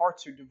when our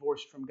hearts are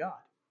divorced from God.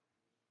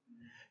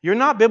 You're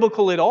not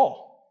biblical at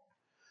all.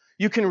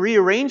 You can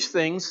rearrange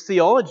things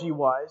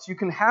theology-wise. You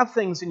can have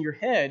things in your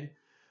head,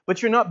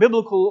 but you're not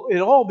biblical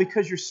at all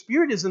because your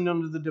spirit isn't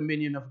under the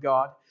dominion of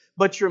God,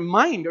 but your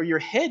mind or your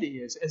head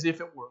is, as if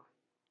it were.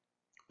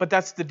 But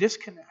that's the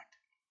disconnect.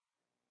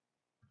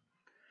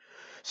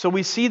 So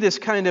we see this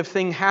kind of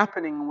thing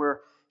happening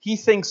where he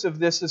thinks of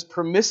this as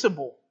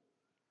permissible.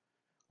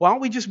 Why don't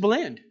we just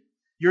blend?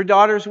 Your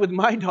daughters with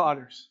my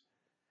daughters.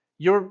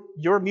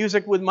 Your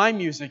music with my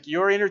music.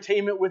 Your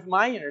entertainment with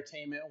my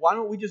entertainment. Why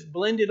don't we just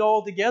blend it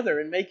all together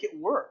and make it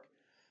work?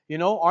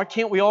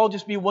 Can't we all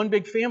just be one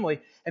big family?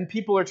 And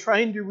people are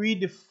trying to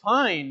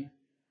redefine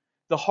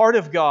the heart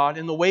of God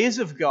and the ways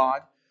of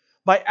God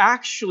by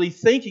actually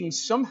thinking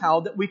somehow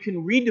that we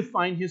can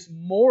redefine His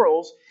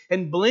morals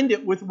and blend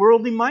it with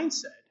worldly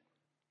mindset.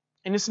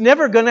 And it's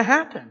never going to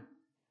happen.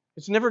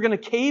 It's never going to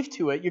cave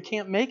to it. You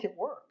can't make it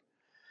work.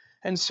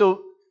 And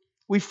so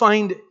we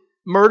find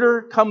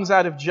murder comes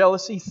out of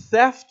jealousy,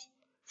 theft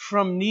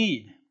from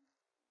need,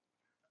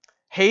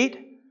 hate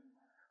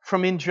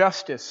from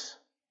injustice,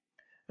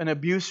 and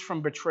abuse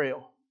from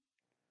betrayal.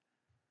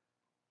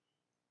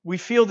 We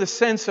feel the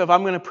sense of,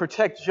 I'm going to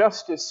protect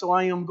justice, so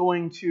I am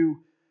going to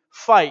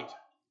fight.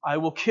 I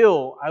will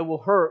kill. I will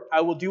hurt.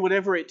 I will do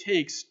whatever it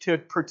takes to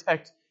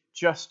protect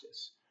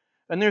justice.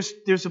 And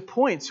there's a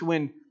point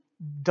when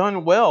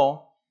done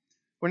well,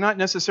 we're not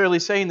necessarily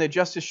saying that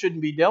justice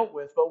shouldn't be dealt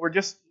with, but we're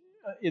just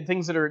in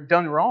things that are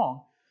done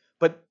wrong.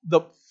 But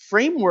the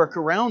framework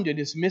around it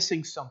is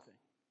missing something.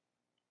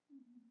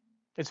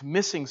 It's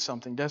missing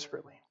something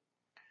desperately.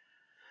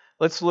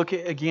 Let's look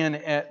again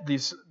at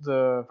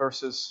the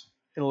verses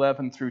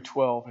 11 through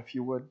 12, if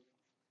you would.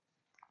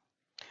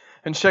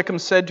 And Shechem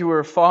said to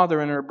her father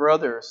and her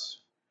brothers,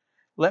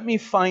 "Let me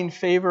find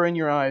favor in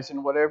your eyes,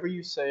 and whatever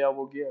you say I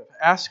will give.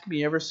 Ask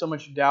me ever so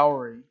much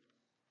dowry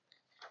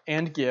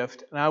and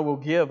gift, and I will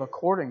give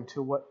according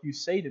to what you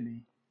say to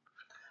me.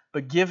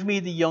 But give me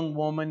the young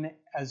woman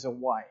as a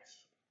wife."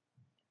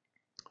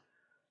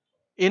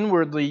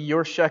 Inwardly,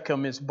 your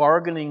Shechem is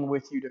bargaining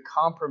with you to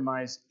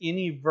compromise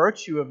any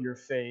virtue of your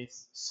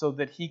faith so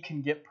that he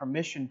can get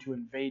permission to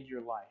invade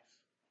your life.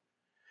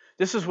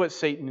 This is what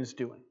Satan is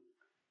doing.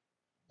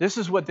 This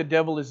is what the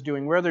devil is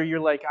doing. Whether you're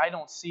like, I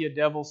don't see a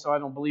devil, so I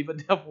don't believe a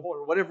devil,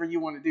 or whatever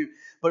you want to do.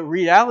 But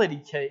reality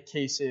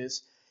case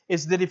is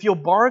that if you'll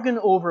bargain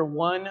over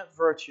one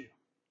virtue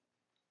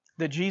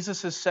that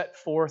Jesus has set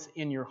forth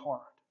in your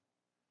heart,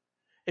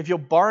 if you'll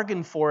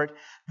bargain for it,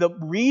 the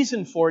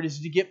reason for it is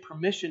to get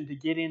permission to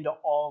get into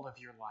all of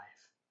your life.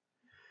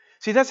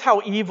 See, that's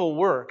how evil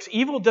works.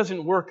 Evil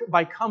doesn't work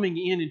by coming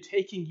in and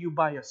taking you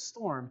by a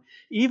storm.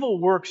 Evil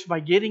works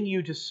by getting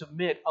you to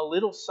submit a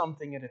little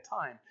something at a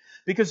time.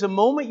 Because the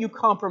moment you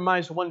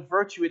compromise one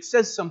virtue, it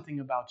says something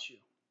about you.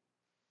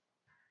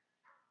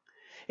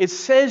 It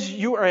says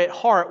you are at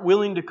heart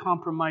willing to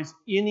compromise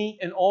any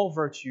and all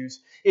virtues.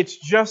 It's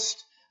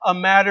just a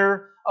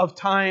matter of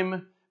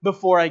time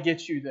before I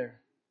get you there.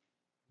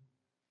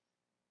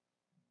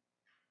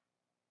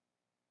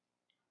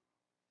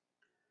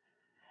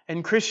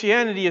 And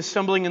Christianity is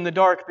stumbling in the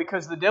dark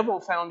because the devil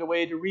found a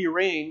way to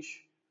rearrange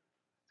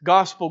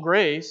gospel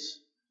grace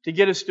to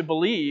get us to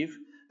believe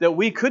that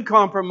we could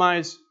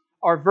compromise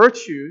our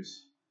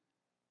virtues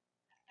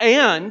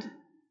and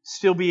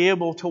still be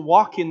able to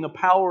walk in the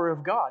power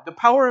of God. The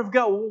power of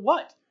God,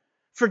 what?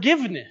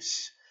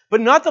 Forgiveness.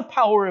 But not the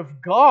power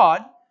of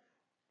God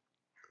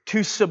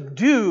to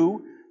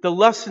subdue the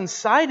lust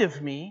inside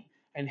of me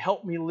and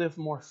help me live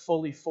more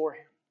fully for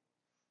Him.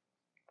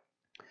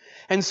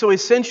 And so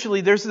essentially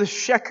there's this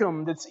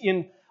Shechem that's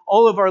in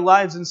all of our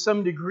lives in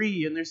some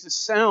degree, and there's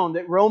this sound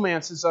that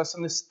romances us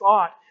and this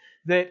thought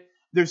that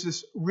there's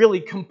this really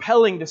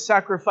compelling to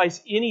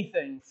sacrifice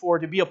anything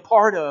to be a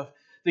part of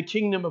the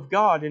kingdom of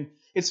God. And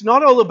it's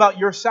not all about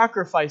your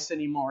sacrifice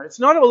anymore. It's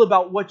not all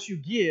about what you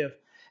give.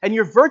 And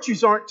your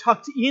virtues aren't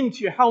tucked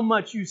into how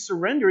much you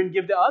surrender and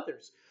give to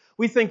others.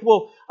 We think,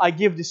 well, I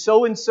give to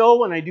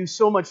so-and-so and I do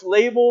so much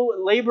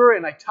labor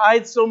and I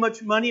tithe so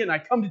much money and I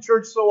come to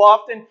church so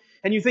often.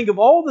 And you think of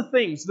all the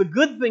things, the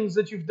good things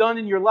that you've done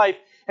in your life.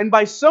 And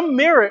by some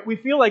merit, we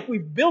feel like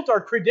we've built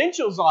our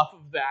credentials off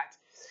of that.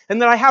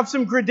 And that I have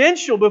some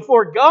credential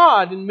before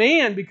God and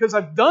man because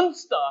I've done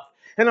stuff.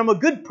 And I'm a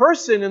good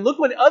person and look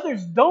what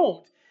others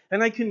don't.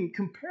 And I can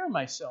compare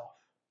myself.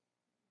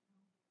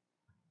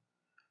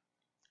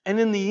 And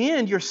in the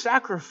end, your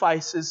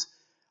sacrifices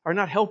are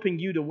not helping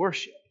you to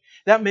worship.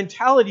 That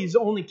mentality is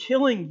only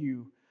killing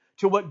you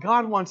to what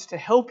God wants to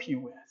help you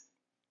with.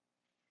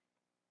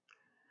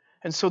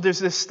 And so there's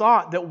this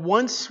thought that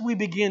once we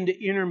begin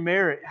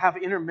to have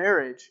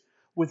intermarriage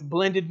with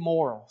blended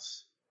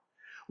morals,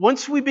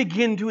 once we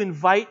begin to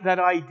invite that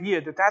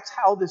idea that that's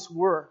how this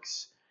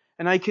works,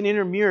 and I can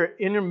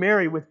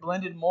intermarry with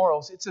blended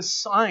morals, it's a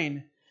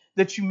sign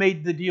that you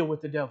made the deal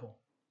with the devil.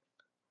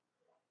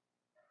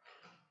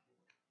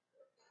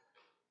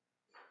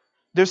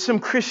 There's some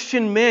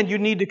Christian men you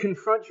need to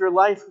confront your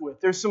life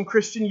with. There's some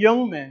Christian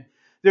young men.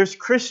 There's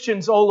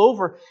Christians all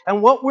over.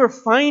 And what we're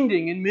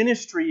finding in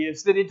ministry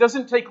is that it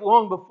doesn't take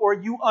long before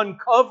you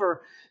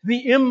uncover the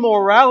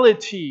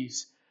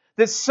immoralities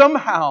that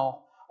somehow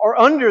are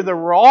under the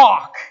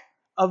rock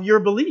of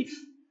your belief.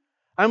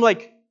 I'm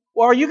like,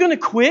 well, are you going to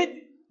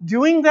quit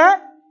doing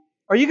that?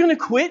 Are you going to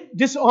quit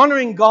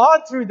dishonoring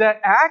God through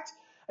that act?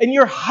 And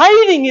you're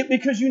hiding it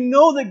because you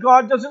know that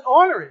God doesn't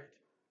honor it.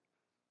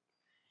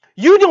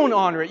 You don't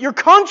honor it. Your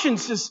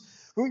conscience is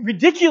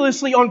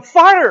ridiculously on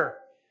fire.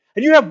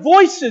 And you have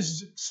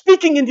voices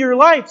speaking into your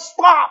life.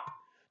 Stop.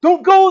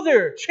 Don't go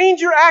there. Change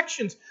your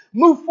actions.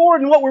 Move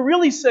forward. And what we're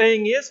really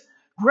saying is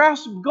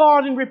grasp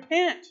God and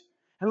repent.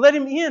 And let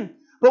Him in.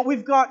 But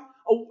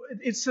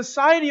it's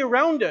society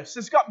around us.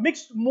 It's got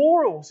mixed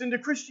morals into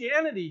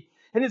Christianity.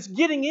 And it's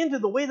getting into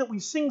the way that we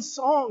sing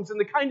songs and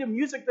the kind of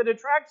music that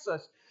attracts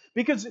us.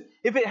 Because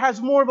if it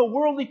has more of a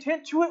worldly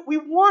tint to it, we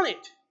want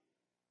it.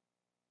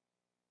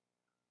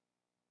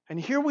 And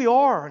here we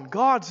are, and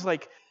God's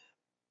like,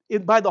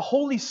 by the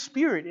Holy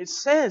Spirit, it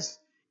says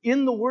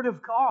in the Word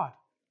of God,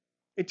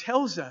 it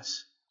tells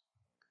us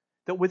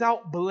that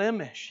without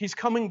blemish, He's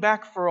coming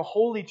back for a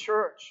holy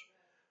church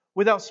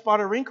without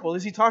spot or wrinkle.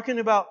 Is He talking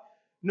about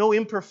no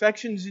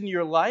imperfections in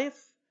your life?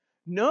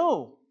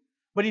 No.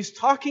 But He's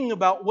talking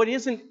about what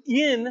isn't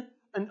in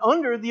and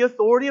under the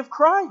authority of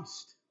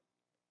Christ.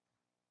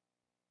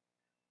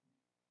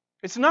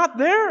 It's not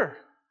there.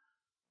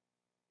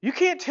 You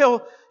can't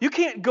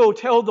go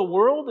tell the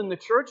world and the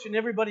church and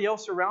everybody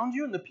else around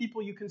you and the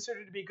people you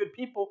consider to be good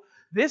people,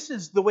 this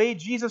is the way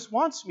Jesus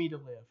wants me to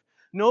live.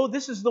 No,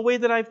 this is the way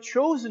that I've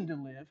chosen to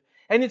live,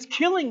 and it's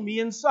killing me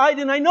inside,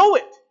 and I know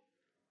it.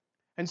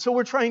 And so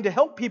we're trying to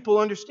help people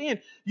understand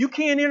you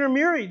can't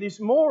intermarry these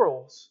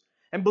morals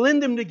and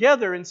blend them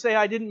together and say,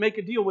 I didn't make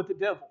a deal with the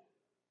devil.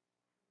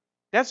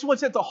 That's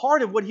what's at the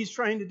heart of what he's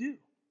trying to do.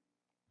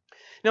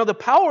 Now, the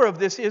power of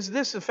this is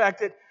the fact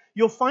that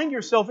you'll find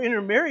yourself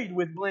intermarried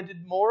with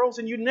blended morals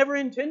and you never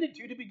intended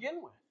to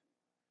begin with.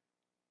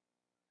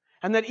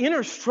 And that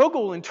inner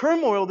struggle and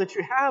turmoil that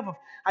you have of,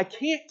 I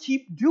can't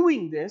keep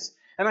doing this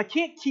and I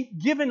can't keep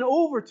giving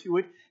over to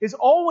it, is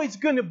always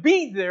going to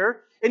be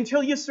there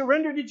until you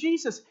surrender to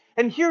Jesus.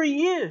 And here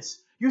He is.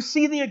 You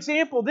see the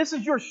example. This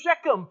is your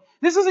Shechem.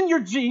 This isn't your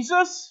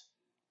Jesus.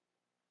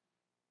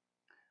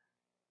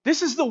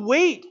 This is the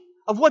weight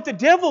of what the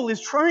devil is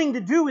trying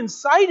to do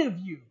inside of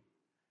you.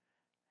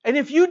 And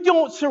if you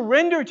don't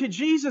surrender to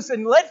Jesus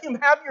and let Him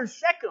have your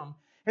Shechem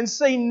and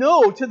say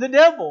no to the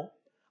devil,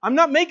 I'm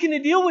not making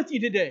a deal with you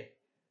today.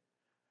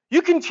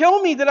 You can tell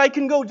me that I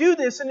can go do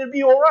this and it'll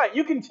be all right.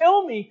 You can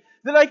tell me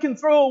that I can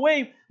throw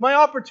away my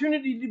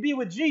opportunity to be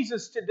with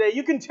Jesus today.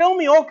 You can tell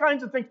me all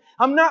kinds of things.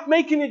 I'm not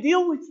making a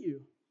deal with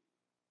you.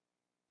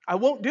 I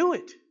won't do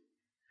it.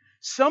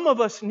 Some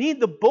of us need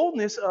the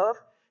boldness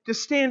to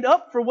stand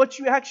up for what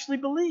you actually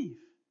believe.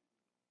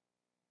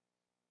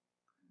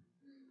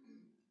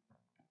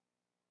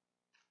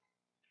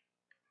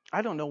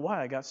 I don't know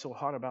why I got so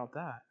hot about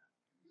that.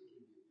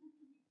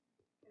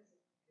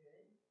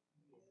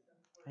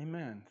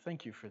 Amen.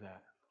 Thank you for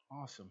that.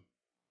 Awesome.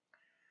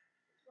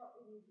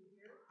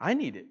 I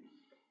need it.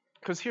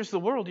 Because here's the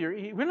world.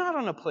 We're not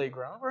on a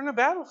playground. We're on a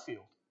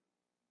battlefield.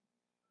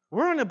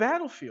 We're on a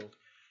battlefield.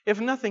 If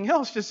nothing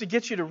else, just to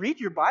get you to read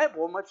your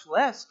Bible, much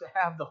less to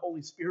have the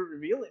Holy Spirit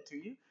reveal it to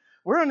you.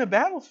 We're on a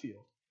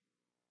battlefield.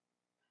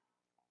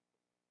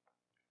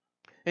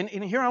 And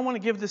here I want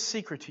to give this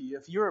secret to you.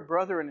 If you're a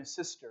brother and a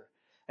sister,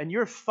 and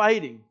you're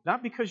fighting,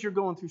 not because you're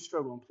going through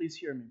struggle, and please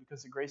hear me,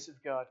 because the grace of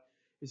God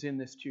is in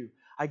this too.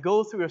 I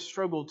go through a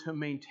struggle to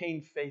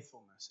maintain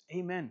faithfulness.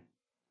 Amen.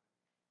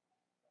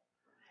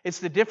 It's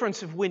the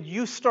difference of when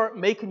you start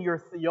making your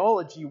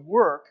theology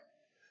work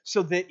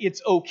so that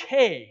it's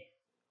okay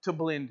to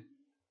blend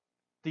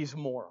these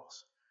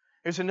morals.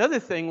 There's another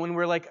thing when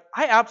we're like,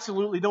 I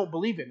absolutely don't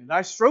believe in it.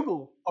 I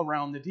struggle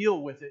around the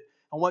deal with it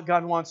and what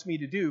God wants me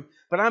to do,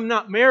 but I'm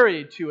not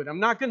married to it. I'm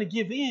not going to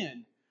give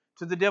in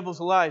to the devil's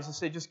lies and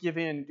say, just give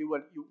in and do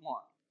what you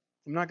want.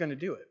 I'm not going to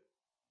do it.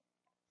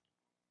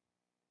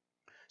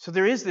 So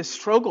there is this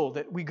struggle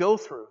that we go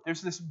through.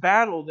 There's this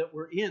battle that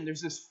we're in.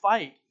 There's this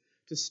fight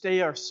to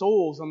stay our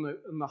souls on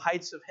the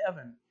heights of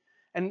heaven.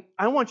 And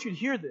I want you to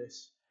hear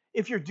this.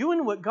 If you're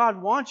doing what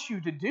God wants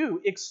you to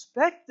do,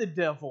 expect the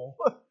devil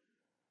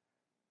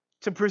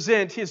to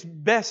present his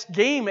best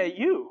game at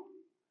you.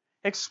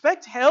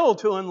 Expect hell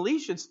to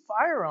unleash its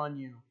fire on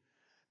you.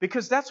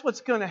 Because that's what's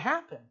going to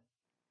happen.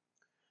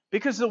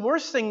 Because the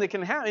worst thing that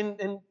can happen,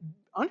 and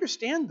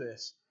understand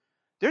this,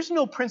 there's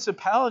no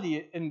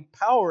principality and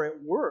power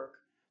at work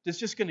that's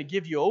just going to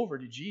give you over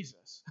to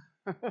Jesus.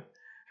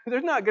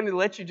 They're not going to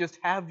let you just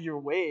have your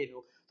way,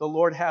 the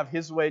Lord have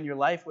His way in your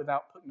life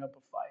without putting up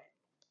a fight.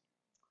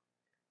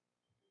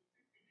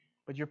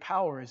 But your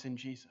power is in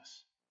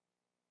Jesus.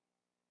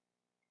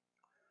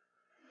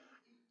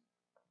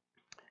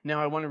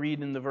 Now I want to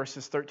read in the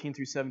verses 13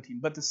 through 17.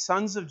 But the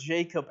sons of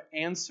Jacob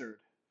answered,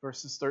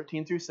 verses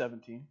 13 through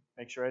 17.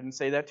 Make sure I didn't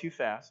say that too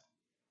fast.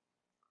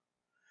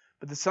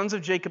 But the sons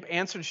of Jacob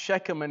answered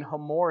Shechem and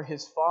Hamor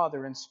his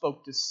father and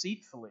spoke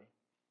deceitfully.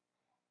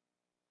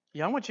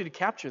 Yeah, I want you to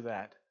capture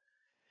that.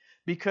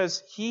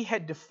 Because he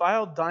had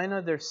defiled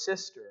Dinah their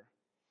sister.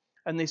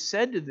 And they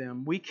said to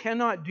them, we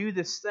cannot do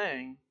this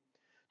thing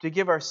to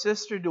give our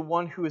sister to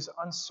one who is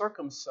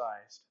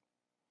uncircumcised.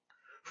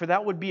 For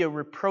that would be a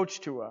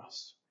reproach to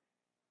us.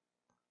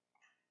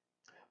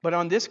 But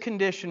on this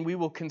condition we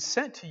will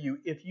consent to you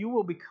if you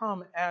will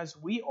become as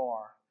we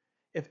are.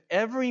 If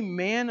every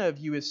man of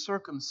you is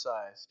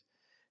circumcised,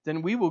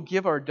 then we will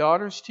give our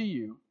daughters to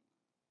you,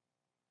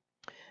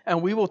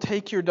 and we will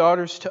take your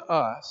daughters to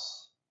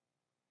us,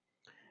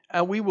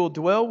 and we will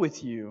dwell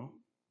with you,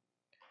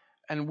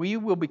 and we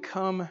will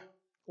become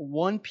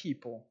one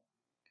people.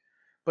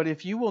 But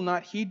if you will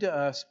not heed to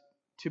us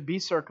to be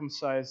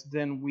circumcised,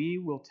 then we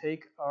will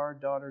take our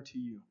daughter to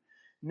you.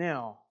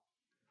 Now,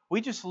 we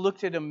just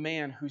looked at a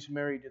man who's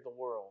married to the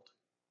world.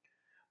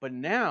 But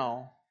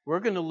now we're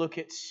going to look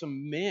at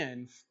some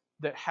men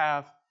that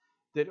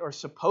are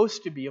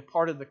supposed to be a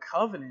part of the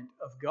covenant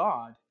of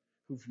God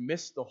who've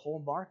missed the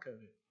whole mark of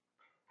it.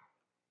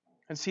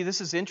 And see,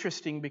 this is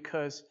interesting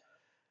because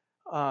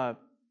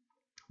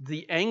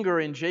the anger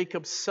in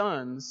Jacob's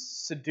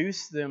sons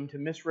seduced them to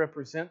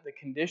misrepresent the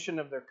condition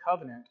of their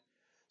covenant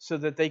so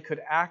that they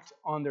could act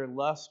on their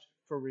lust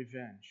for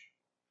revenge.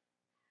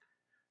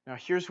 Now,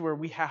 here's where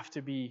we have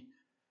to be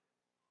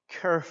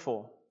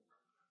careful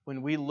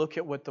when we look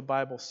at what the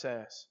Bible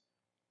says.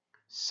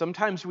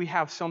 Sometimes we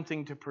have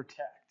something to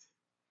protect.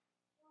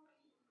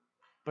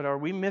 But are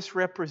we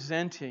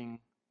misrepresenting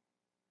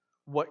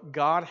what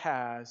God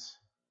has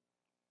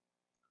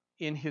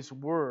in His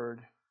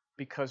Word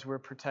because we're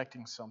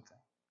protecting something?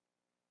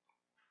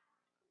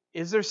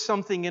 Is there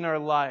something in our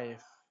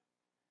life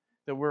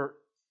that we're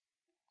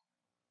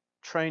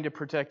trying to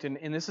protect?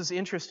 And this is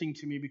interesting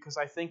to me because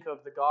I think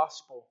of the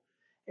gospel,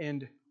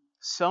 and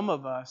some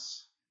of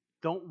us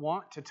don't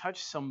want to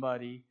touch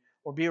somebody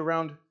or be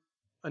around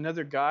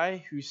another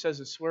guy who says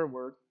a swear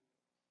word.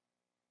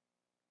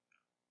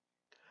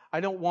 I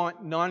don't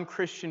want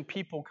non-Christian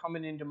people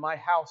coming into my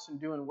house and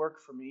doing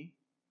work for me.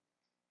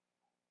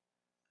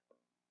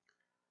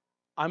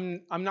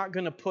 I'm not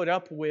going to put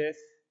up with,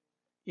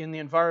 in the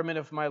environment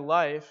of my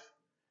life,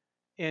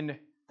 and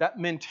that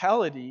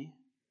mentality,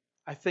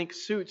 I think,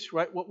 suits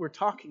right what we're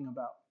talking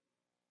about.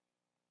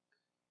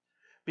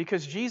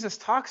 Because Jesus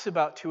talks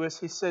about to us,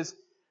 He says,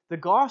 the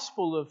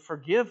gospel of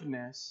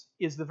forgiveness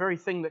is the very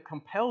thing that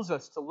compels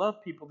us to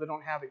love people that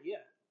don't have it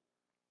yet.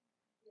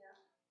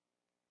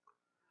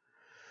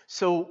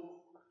 So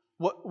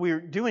what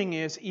we're doing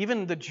is,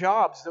 even the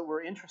jobs that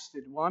we're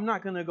interested in, well, I'm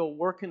not going to go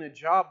work in a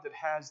job that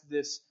has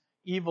this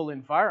evil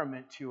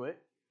environment to it.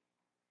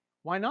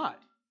 Why not?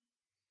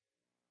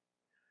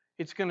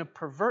 It's going to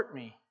pervert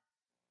me.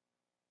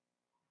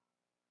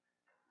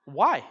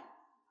 Why?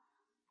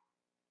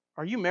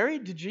 Are you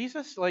married to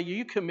Jesus? Like, are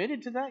you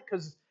committed to that?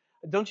 Because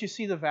don't you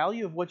see the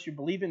value of what you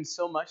believe in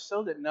so much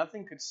so that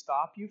nothing could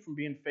stop you from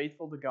being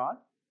faithful to God?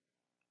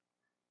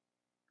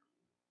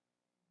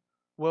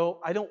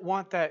 Well, I don't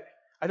want that.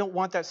 I don't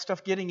want that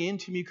stuff getting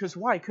into me. Because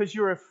why? Because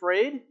you're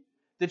afraid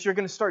that you're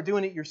going to start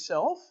doing it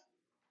yourself?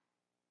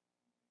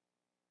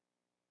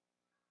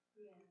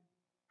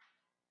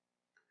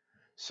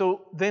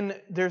 So then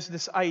there's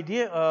this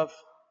idea of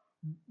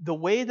the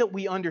way that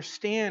we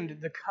understand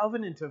the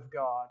covenant of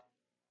God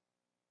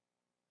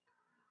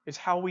is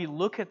how we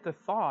look at the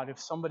thought of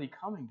somebody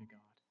coming to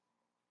God.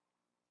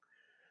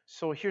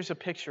 So here's a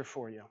picture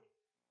for you.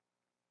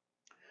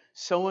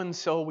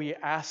 So-and-so, we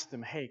ask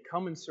them, hey,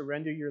 come and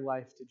surrender your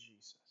life to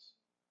Jesus.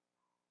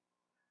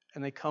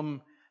 And they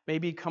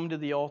maybe come to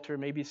the altar,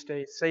 maybe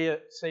say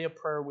a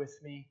prayer with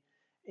me.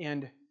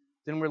 And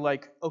then we're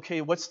like, okay,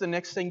 what's the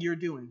next thing you're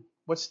doing?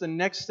 What's the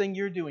next thing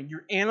you're doing?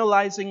 You're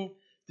analyzing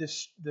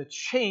the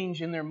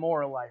change in their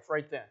moral life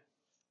right then.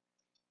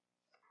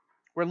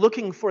 We're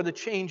looking for the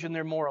change in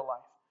their moral life.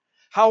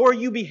 How are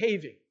you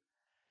behaving?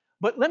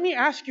 But let me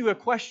ask you a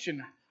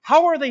question.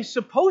 How are they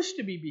supposed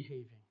to be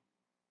behaving?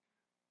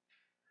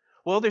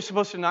 Well, they're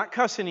supposed to not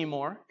cuss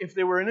anymore. If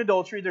they were in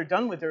adultery, they're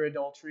done with their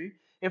adultery.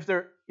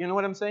 You know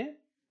what I'm saying?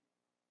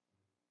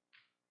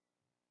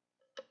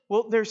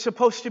 Well, they're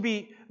supposed to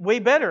be way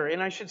better,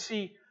 and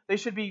they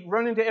should be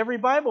running to every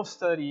Bible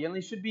study, and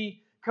they should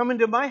be coming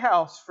to my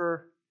house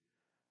for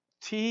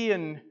tea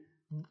and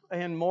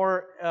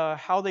more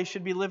how they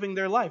should be living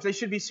their life. They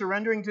should be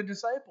surrendering to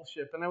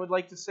discipleship. And I would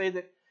like to say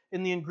that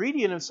in the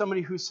ingredient of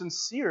somebody who's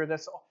sincere,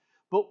 that's all.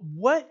 But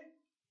what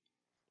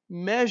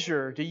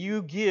measure do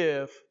you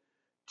give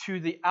to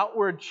the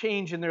outward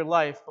change in their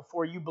life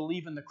before you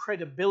believe in the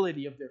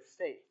credibility of their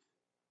faith?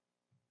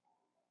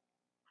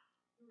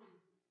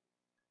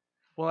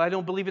 Well, I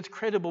don't believe it's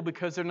credible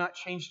because they're not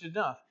changed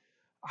enough.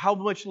 How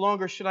much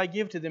longer should I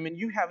give to them? And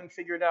you haven't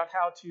figured out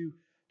how to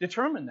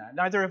determine that.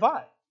 Neither have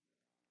I.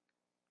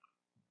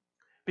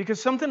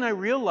 Because something I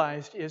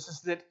realized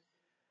is that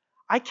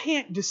I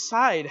can't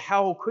decide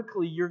how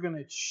quickly you're going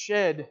to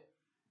shed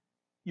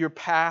your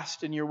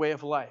past and your way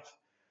of life.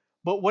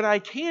 But what I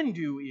can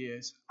do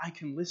is I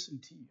can listen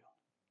to you.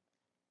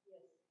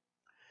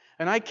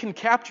 And I can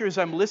capture, as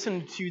I'm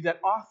listening to you,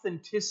 that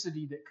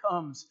authenticity that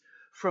comes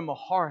from a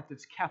heart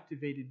that's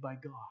captivated by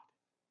God.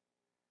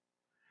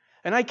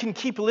 And I can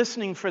keep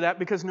listening for that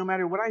because no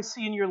matter what I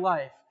see in your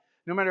life,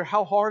 no matter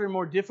how hard or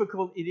more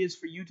difficult it is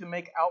for you to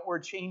make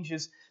outward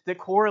changes that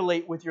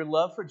correlate with your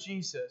love for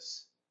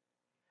Jesus,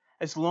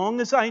 as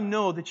long as I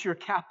know that you're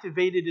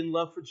captivated in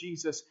love for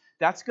Jesus,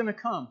 that's going to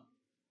come.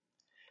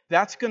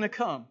 That's going to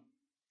come.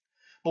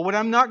 But what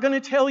I'm not going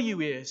to tell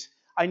you is,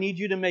 I need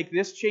you to make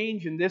this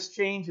change and this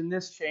change and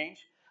this change.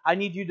 I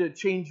need you to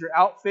change your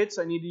outfits.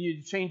 I need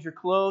you to change your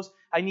clothes.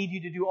 I need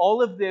you to do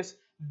all of this.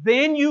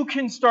 Then you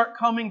can start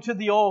coming to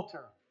the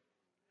altar.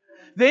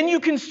 Then you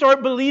can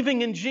start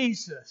believing in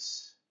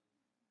Jesus.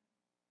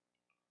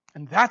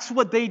 And that's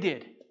what they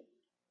did.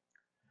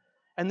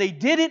 And they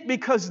did it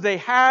because they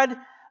had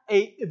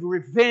a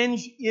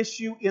revenge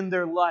issue in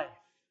their life.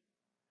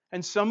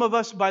 And some of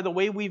us, by the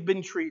way we've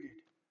been treated,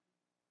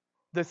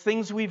 the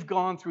things we've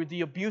gone through,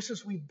 the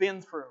abuses we've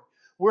been through,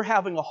 we're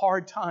having a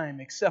hard time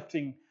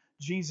accepting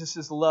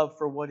Jesus' love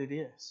for what it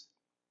is.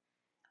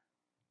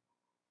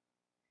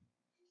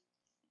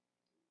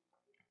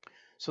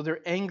 So their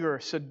anger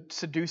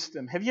seduced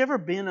them. Have you ever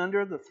been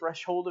under the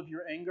threshold of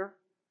your anger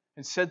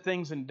and said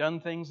things and done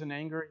things in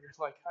anger? You're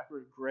like, I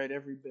regret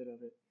every bit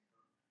of it.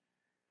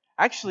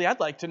 Actually, I'd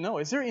like to know,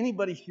 is there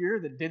anybody here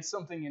that did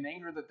something in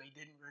anger that they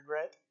didn't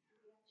regret?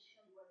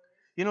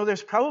 You know,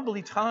 there's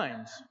probably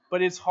times,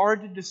 but it's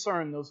hard to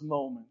discern those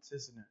moments,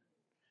 isn't it?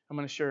 I'm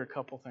going to share a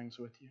couple things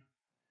with you.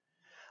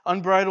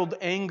 Unbridled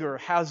anger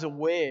has a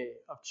way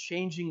of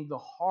changing the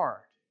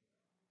heart,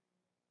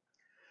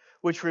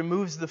 which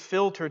removes the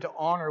filter to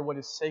honor what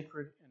is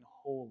sacred and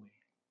holy.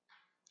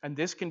 And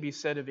this can be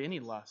said of any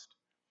lust.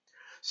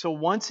 So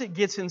once it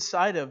gets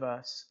inside of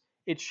us,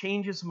 it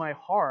changes my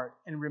heart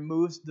and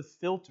removes the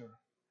filter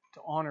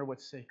to honor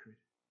what's sacred.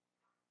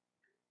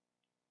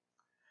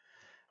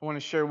 I want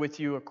to share with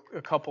you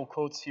a couple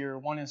quotes here.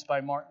 One is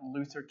by Martin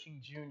Luther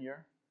King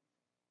Jr.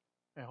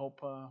 I hope,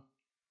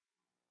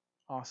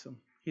 awesome.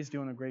 He's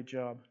doing a great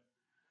job.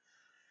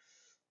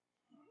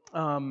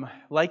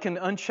 Like an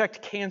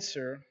unchecked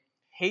cancer,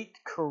 hate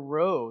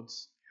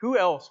corrodes. Who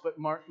else but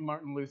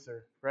Martin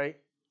Luther, right?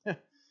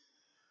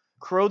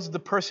 Corrodes the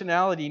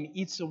personality and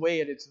eats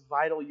away at its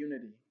vital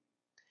unity.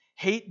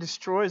 Hate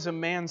destroys a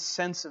man's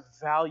sense of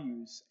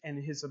values and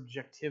his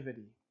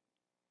objectivity.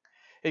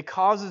 It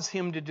causes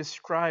him to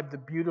describe the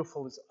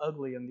beautiful as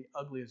ugly and the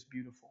ugly as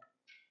beautiful,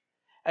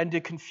 and to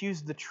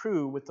confuse the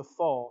true with the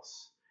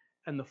false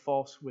and the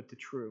false with the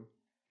true.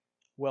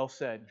 Well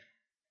said.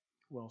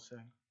 Well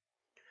said.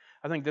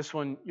 I think this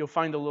one, you'll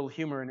find a little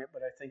humor in it,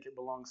 but I think it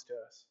belongs to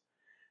us.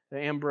 The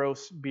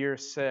Ambrose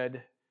Bierce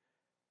said,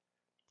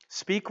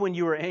 "Speak when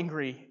you are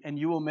angry, and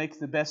you will make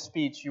the best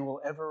speech you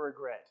will ever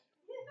regret."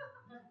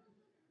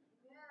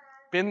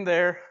 Been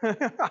there.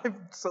 I've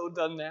so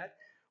done that.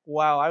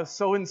 Wow, I was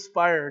so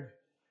inspired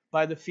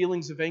by the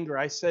feelings of anger.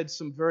 I said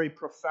some very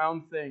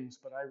profound things,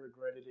 but I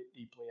regretted it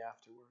deeply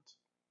afterwards.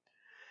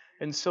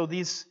 And so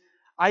these,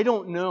 I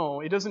don't know,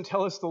 it doesn't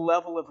tell us the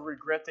level of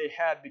regret they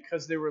had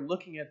because they were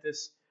looking at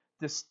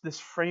this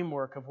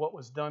framework of what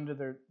was done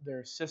to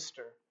their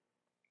sister.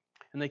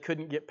 And they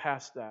couldn't get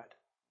past that.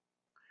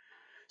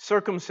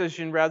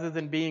 Circumcision, rather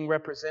than being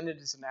represented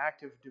as an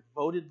act of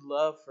devoted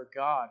love for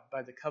God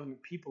by the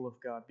covenant people of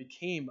God,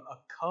 became a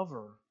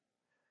cover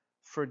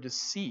for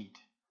deceit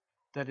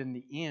that in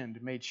the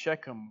end made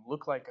Shechem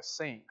look like a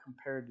saint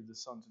compared to the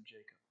sons of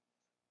Jacob.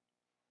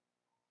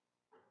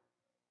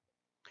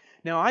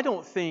 Now, I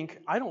don't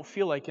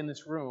feel like in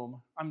this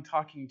room I'm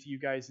talking to you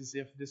guys as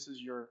if this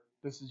is your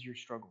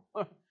struggle.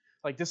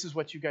 Like this is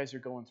what you guys are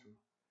going through.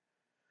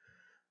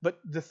 But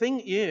the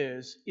thing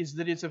is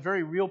that it's a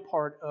very real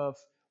part of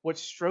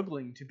what's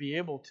struggling to be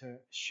able to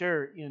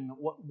share in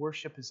what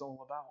worship is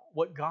all about,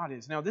 what God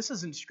is. Now, this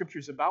isn't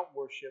scriptures about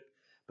worship,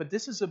 but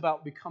this is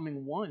about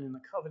becoming one in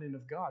the covenant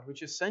of God,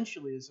 which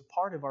essentially is a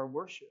part of our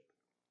worship.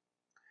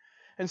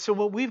 And so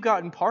what we've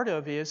gotten part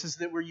of is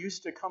that we're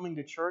used to coming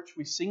to church.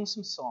 We sing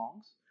some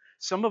songs.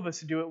 Some of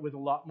us do it with a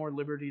lot more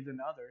liberty than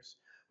others.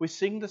 We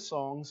sing the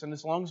songs, and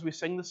as long as we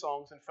sing the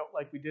songs and felt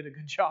like we did a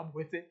good job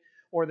with it,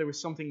 or there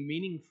was something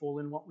meaningful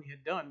in what we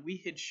had done, we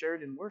had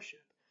shared in worship.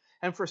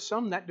 And for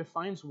some, that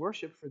defines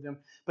worship for them.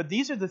 But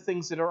these are the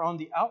things that are on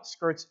the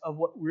outskirts of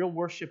what real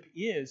worship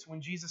is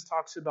when Jesus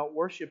talks about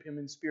worship Him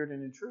in spirit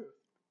and in truth.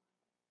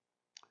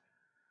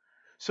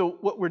 So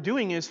what we're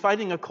doing is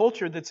fighting a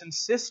culture that's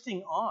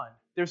insisting on.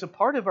 There's a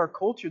part of our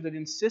culture that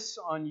insists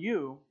on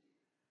you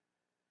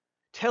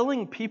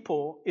telling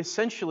people,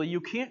 essentially,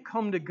 you can't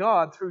come to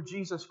God through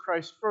Jesus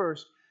Christ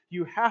first.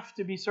 You have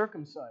to be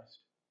circumcised.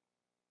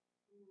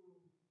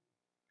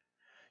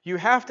 You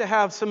have to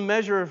have some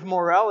measure of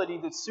morality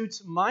that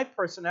suits my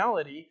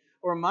personality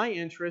or my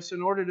interests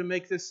in order to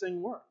make this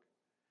thing work.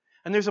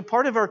 And there's a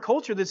part of our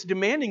culture that's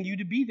demanding you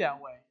to be that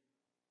way.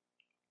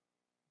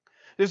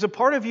 There's a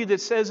part of you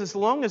that says as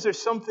long as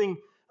there's something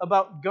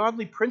about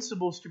godly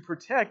principles to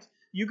protect,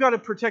 you've got to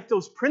protect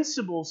those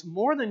principles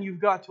more than you've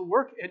got to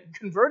work at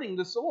converting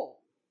the soul.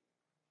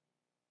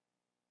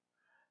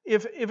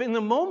 If in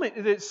the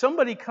moment that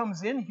somebody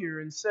comes in here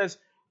and says,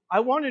 I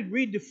want to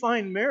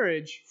redefine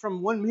marriage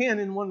from one man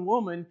and one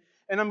woman,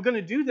 and I'm going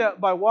to do that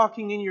by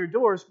walking in your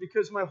doors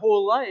because my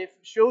whole life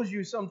shows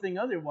you something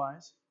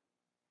otherwise.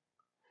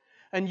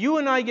 And you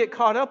and I get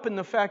caught up in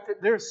the fact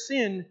that there's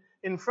sin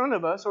in front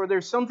of us, or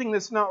there's something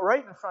that's not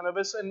right in front of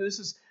us, and this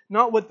is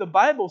not what the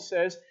Bible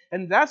says,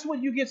 and that's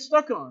what you get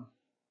stuck on.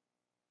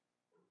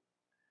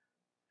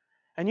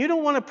 And you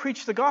don't want to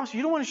preach the gospel.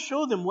 You don't want to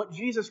show them what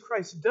Jesus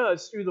Christ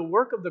does through the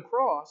work of the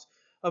cross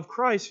of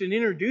Christ and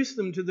introduce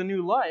them to the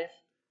new life.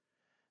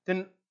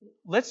 Then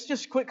let's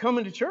just quit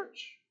coming to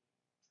church.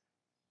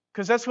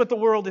 Because that's what the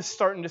world is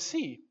starting to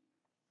see.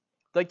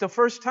 Like the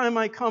first time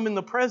I come in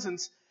the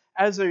presence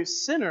as a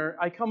sinner,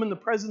 I come in the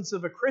presence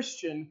of a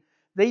Christian,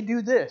 they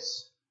do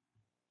this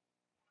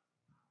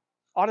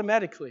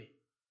automatically.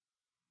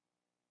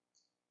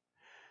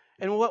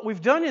 And what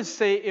we've done is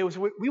say,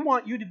 we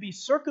want you to be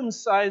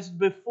circumcised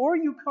before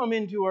you come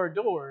into our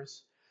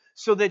doors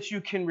so that you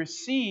can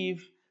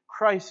receive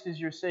Christ as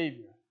your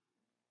Savior.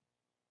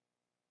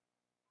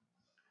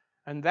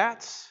 And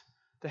that's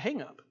the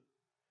hang-up.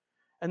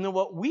 And then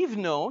what we've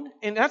known,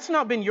 and that's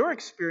not been your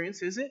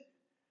experience, is it?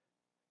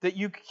 That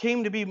you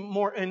came to be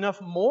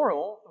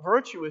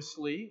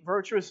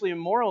virtuously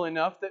immoral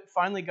enough that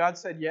finally God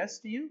said yes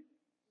to you?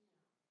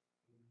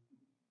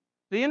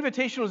 The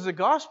invitation was the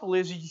gospel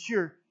is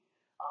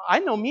I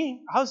know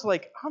me. I was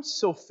like, I'm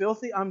so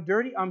filthy, I'm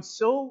dirty,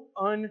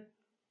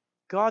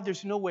 God,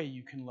 there's no way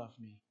you can love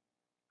me.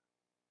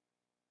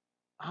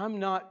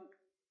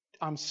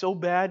 I'm so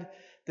bad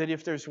that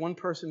if there's one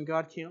person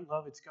God can't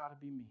love, it's got to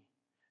be me.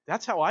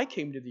 That's how I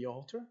came to the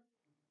altar.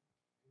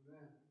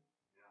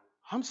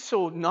 I'm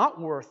so not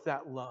worth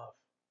that love.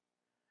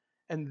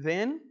 And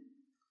then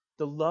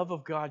the love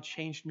of God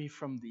changed me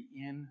from the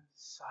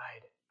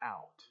inside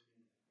out.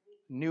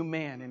 New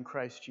man in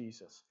Christ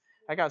Jesus.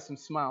 I got some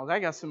smiles. I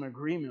got some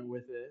agreement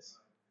with this.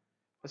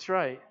 That's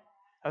right.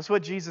 That's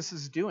what Jesus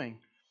is doing.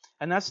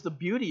 And that's the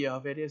beauty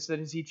of it, is that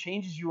as He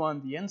changes you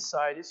on the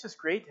inside, it's just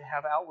great to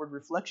have outward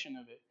reflection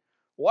of it.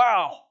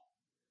 Wow.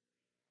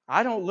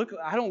 I don't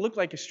look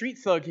like a street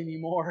thug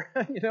anymore,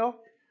 you know?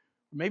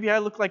 Maybe I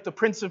look like the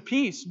Prince of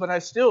Peace, but I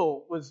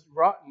still was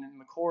rotten in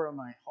the core of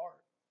my heart.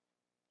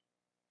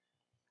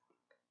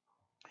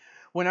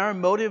 When our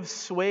motive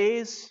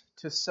sways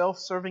to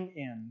self-serving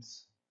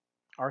ends,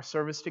 our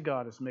service to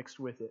God is mixed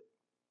with it.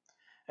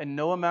 And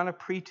no amount of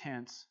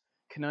pretense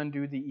can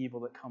undo the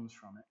evil that comes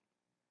from it.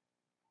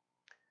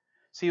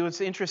 See,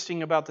 what's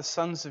interesting about the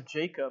sons of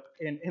Jacob,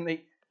 and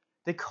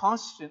they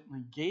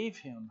constantly gave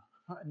him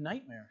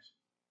nightmares.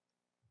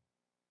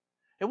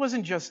 It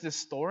wasn't just this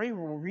story.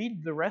 We'll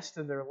read the rest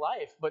of their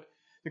life, but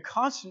they're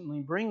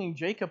constantly bringing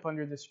Jacob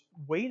under this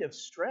weight of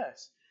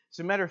stress. As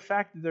a matter of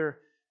fact, their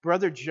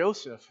brother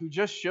Joseph, who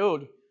just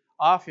showed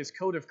off his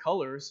coat of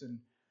colors, and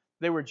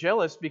they were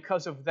jealous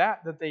because of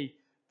that they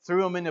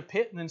threw him in a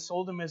pit and then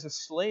sold him as a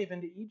slave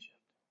into Egypt.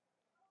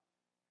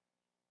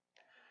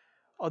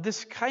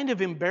 This kind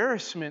of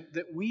embarrassment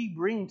that we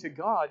bring to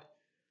God,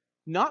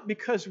 not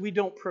because we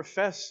don't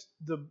profess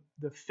the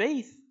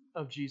faith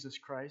of Jesus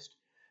Christ,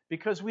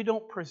 because we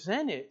don't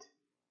present it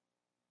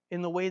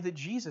in the way that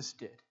Jesus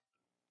did.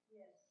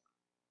 Yes,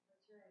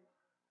 that's right.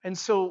 And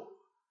so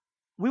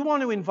we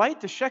want to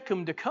invite the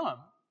Shechem to come,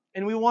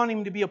 and we want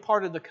him to be a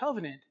part of the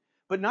covenant,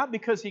 but not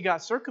because he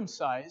got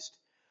circumcised,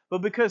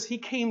 but because he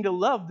came to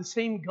love the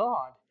same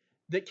God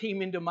that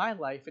came into my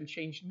life and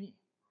changed me.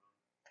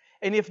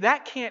 And if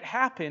that can't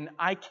happen,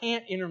 I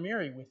can't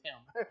intermarry with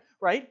him,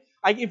 right?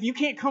 If you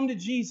can't come to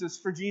Jesus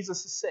for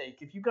Jesus' sake,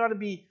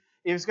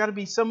 there's got to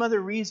be some other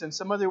reason,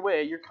 some other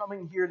way, you're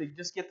coming here to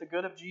just get the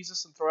good of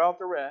Jesus and throw out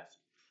the rest,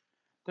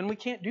 then we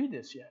can't do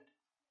this yet.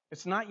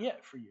 It's not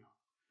yet for you.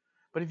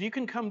 But if you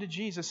can come to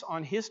Jesus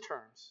on His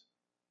terms,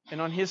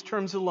 and on His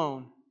terms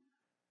alone,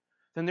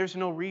 then there's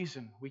no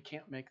reason we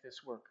can't make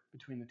this work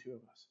between the two of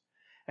us.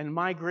 And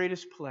my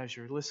greatest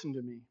pleasure, listen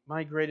to me,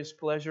 my greatest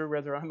pleasure,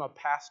 whether I'm a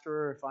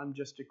pastor or if I'm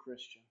just a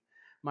Christian,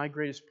 my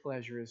greatest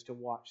pleasure is to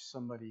watch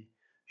somebody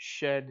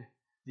shed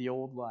the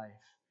old life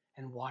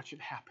and watch it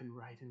happen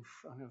right in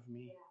front of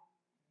me.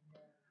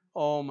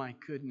 Oh my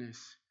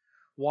goodness.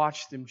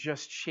 Watch them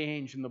just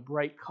change in the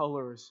bright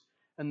colors,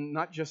 and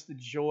not just the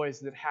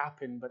joys that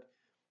happen, but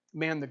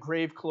man, the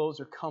grave clothes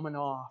are coming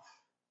off.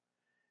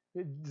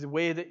 The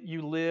way that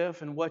you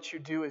live and what you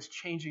do is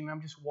changing.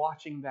 I'm just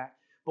watching that.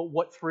 But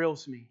what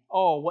thrills me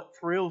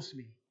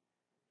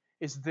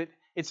is that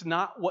it's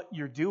not what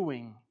you're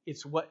doing,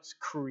 it's what's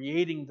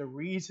creating the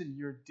reason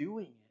you're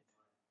doing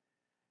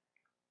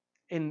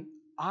it. And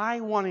I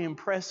want to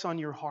impress on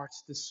your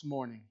hearts this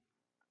morning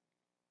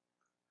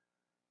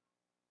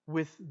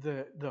with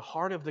the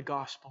heart of the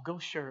gospel. Go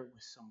share it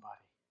with somebody.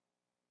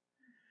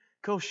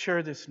 Go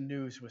share this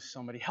news with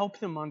somebody. Help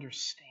them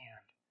understand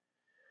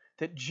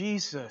that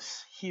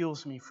Jesus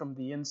heals me from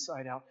the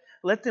inside out.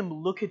 Let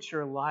them look at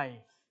your life.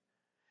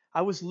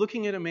 I was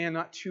looking at a man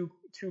not too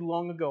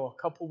long ago, a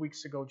couple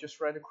weeks ago,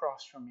 just right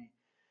across from me.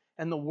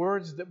 And the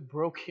words that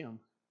broke him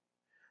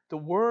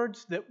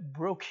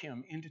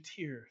into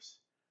tears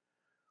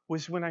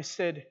was when I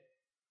said,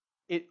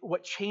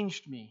 what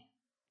changed me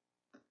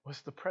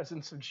was the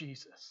presence of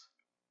Jesus.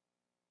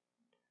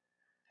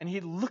 And he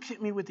looked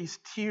at me with these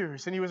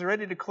tears, and he was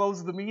ready to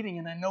close the meeting,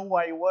 and I know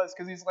why he was,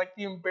 because he's like,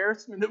 the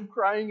embarrassment of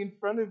crying in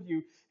front of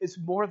you is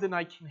more than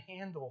I can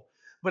handle.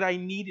 But I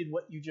needed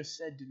what you just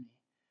said to me.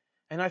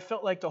 And I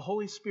felt like the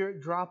Holy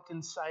Spirit dropped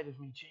inside of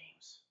me,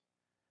 James.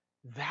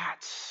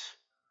 That's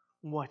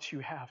what you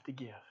have to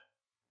give.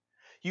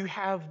 You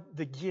have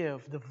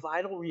the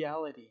vital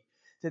reality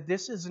that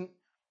this isn't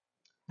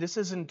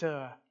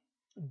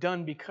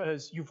done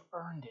because you've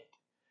earned it.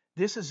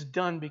 This is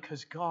done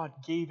because God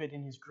gave it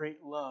in His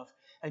great love,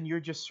 and you're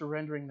just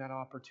surrendering that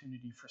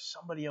opportunity for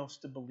somebody else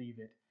to believe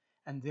it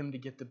and them to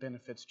get the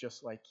benefits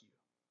just like you.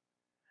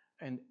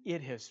 And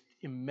it has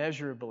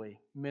immeasurably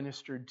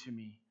ministered to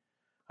me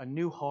a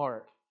new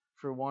heart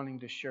for wanting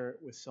to share it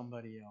with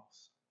somebody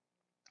else.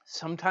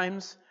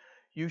 Sometimes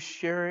you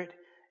share it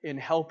in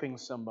helping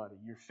somebody.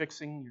 You're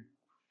fixing, you're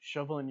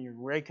shoveling, you're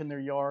raking their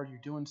yard, you're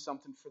doing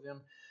something for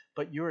them,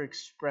 but you're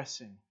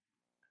expressing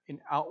in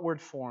outward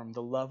form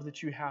the love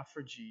that you have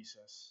for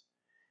Jesus,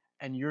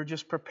 and you're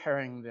just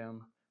preparing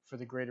them for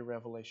the greater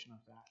revelation of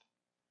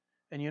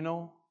that. And you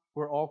know,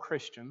 we're all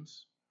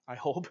Christians, I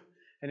hope,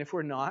 and if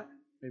we're not,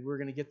 maybe we're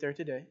going to get there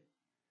today.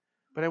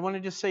 But I want to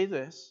just say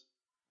this.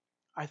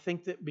 I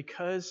think that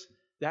because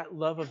that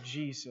love of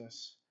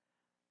Jesus,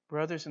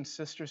 brothers and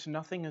sisters,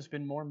 nothing has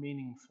been more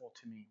meaningful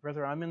to me,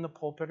 whether I'm in the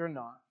pulpit or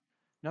not,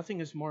 nothing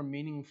is more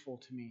meaningful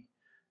to me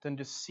than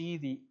to see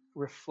the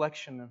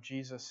reflection of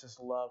Jesus'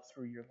 love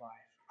through your life.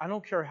 I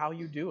don't care how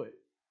you do it.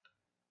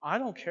 I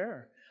don't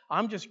care.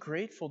 I'm just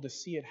grateful to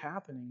see it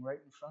happening right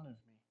in front of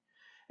me.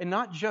 And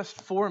not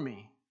just for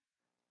me.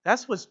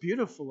 That's what's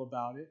beautiful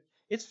about it.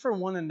 It's for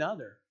one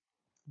another.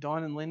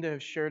 Dawn and Linda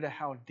have shared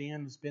how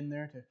Dan has been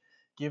there to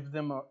give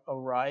them a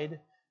ride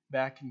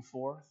back and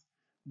forth.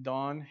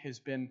 Dawn has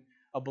been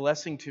a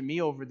blessing to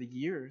me over the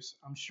years.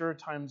 I'm sure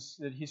times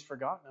that he's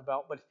forgotten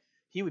about, but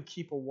he would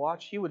keep a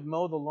watch. He would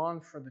mow the lawn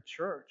for the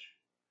church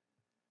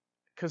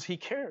because he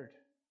cared.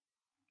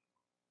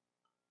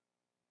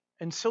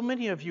 And so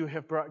many of you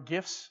have brought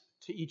gifts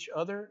to each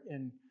other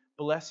and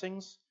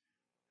blessings.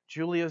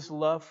 Julia's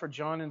love for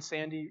John and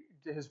Sandy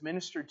has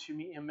ministered to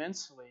me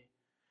immensely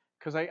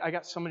because I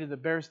got somebody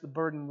that bears the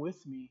burden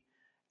with me.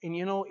 And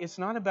you know, it's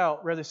not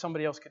about whether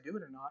somebody else could do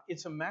it or not.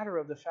 It's a matter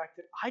of the fact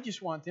that I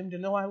just want them to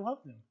know I love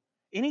them.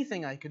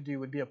 Anything I could do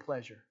would be a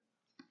pleasure.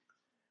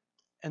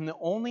 And the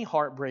only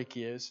heartbreak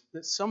is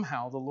that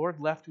somehow the Lord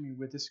left me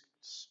with this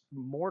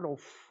mortal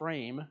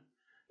frame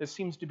that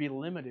seems to be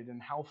limited in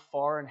how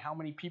far and how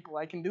many people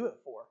I can do it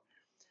for.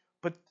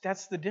 But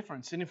that's the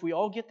difference. And if we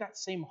all get that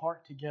same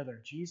heart together,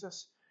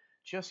 Jesus,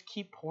 just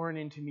keep pouring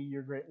into me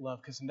your great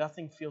love, because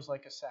nothing feels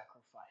like a sacrifice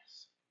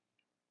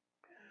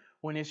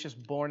when it's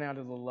just born out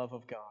of the love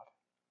of God.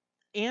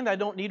 And I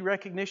don't need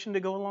recognition to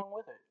go along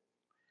with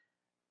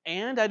it.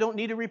 And I don't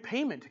need a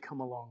repayment to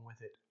come along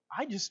with it.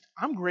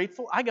 I'm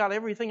grateful. I got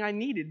everything I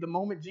needed the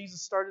moment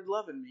Jesus started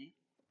loving me.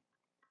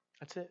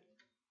 That's it.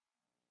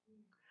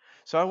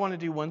 So I want to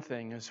do one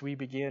thing as we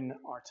begin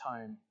our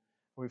time.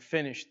 We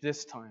finish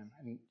this time,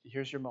 and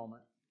here's your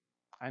moment.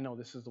 I know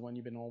this is the one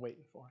you've been all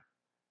waiting for.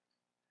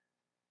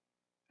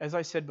 As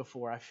I said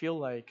before, I feel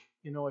like,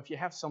 if you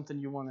have something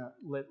you want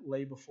to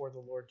lay before the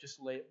Lord,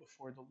 just lay it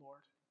before the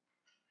Lord.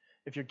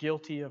 If you're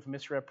guilty of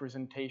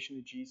misrepresentation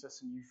of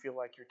Jesus and you feel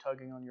like you're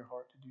tugging on your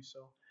heart to do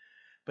so.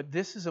 But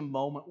this is a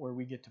moment where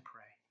we get to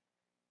pray.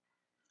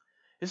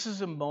 This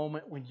is a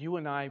moment when you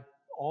and I,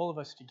 all of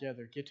us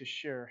together, get to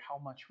share how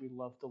much we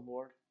love the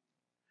Lord.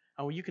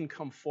 And you can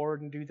come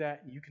forward and do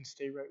that, and you can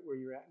stay right where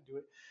you're at and do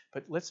it.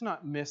 But let's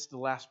not miss the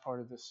last part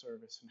of this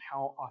service and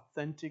how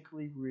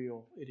authentically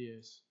real it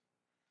is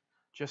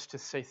just to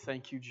say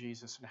thank you,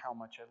 Jesus, and how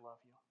much I love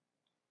you.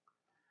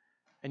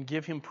 And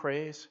give him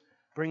praise.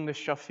 Bring the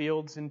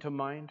Sheffields into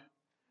mind.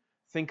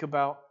 Think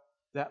about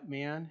that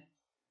man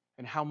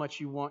and how much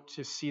you want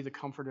to see the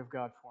comfort of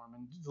God for him.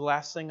 And the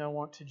last thing I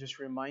want to just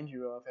remind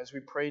you of as we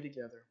pray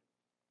together,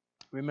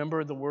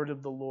 remember the word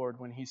of the Lord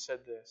when he said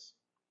this: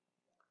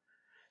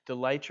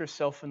 delight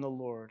yourself in the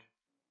Lord,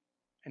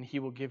 and he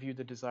will give you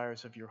the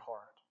desires of your heart.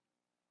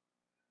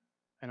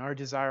 And our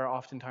desire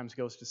oftentimes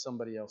goes to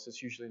somebody else.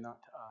 It's usually not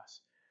to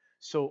us.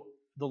 So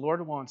the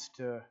Lord wants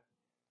to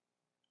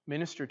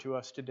minister to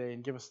us today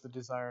and give us the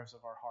desires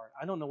of our heart.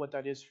 I don't know what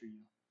that is for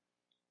you.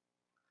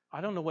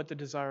 I don't know what the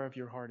desire of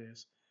your heart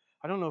is.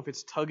 I don't know if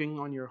it's tugging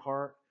on your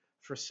heart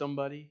for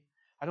somebody.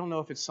 I don't know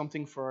if it's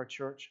something for our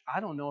church. I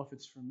don't know if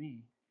it's for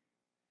me.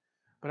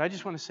 But I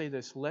just want to say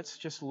this. Let's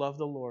just love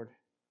the Lord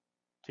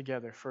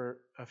together for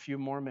a few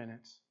more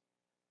minutes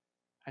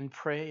and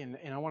pray. And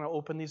I want to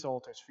open these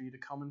altars for you to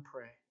come and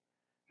pray.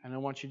 And I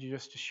want you to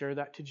just to share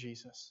that to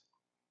Jesus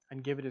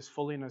and give it as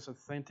fully and as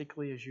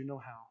authentically as you know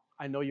how.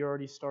 I know you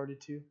already started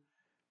to,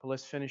 but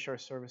let's finish our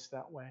service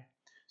that way.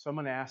 So I'm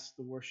going to ask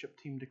the worship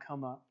team to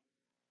come up.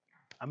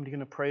 I'm going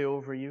to pray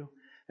over you.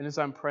 And as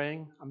I'm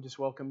praying, I'm just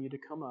welcoming you to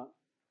come up.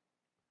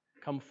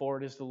 Come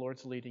forward as the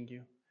Lord's leading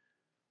you.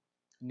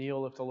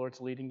 Kneel if the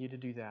Lord's leading you to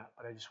do that.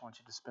 But I just want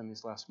you to spend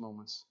these last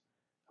moments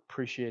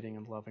appreciating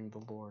and loving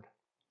the Lord.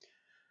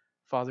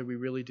 Father, we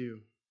really do.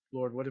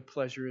 Lord, what a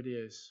pleasure it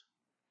is,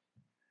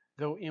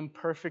 though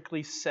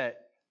imperfectly set,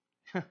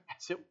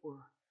 as it were.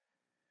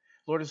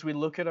 Lord, as we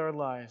look at our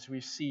lives,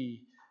 we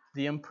see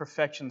the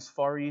imperfections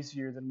far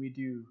easier than we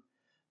do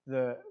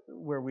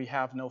where we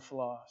have no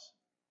flaws.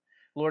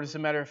 Lord, as a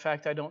matter of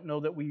fact, I don't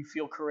know that we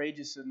feel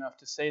courageous enough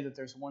to say that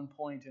there's one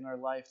point in our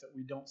life that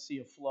we don't see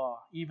a flaw,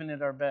 even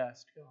at our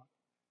best, God.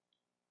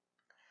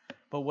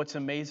 But what's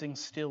amazing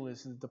still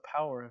is that the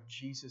power of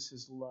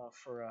Jesus' love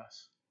for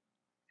us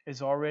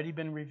has already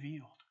been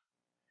revealed.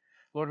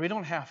 Lord, we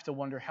don't have to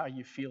wonder how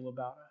you feel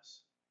about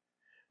us.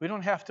 We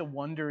don't have to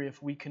wonder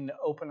if we can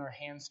open our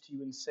hands to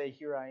you and say,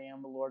 here I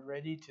am, Lord,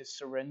 ready to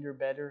surrender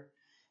better,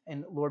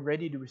 and Lord,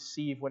 ready to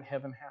receive what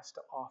heaven has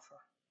to offer.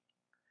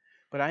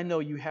 But I know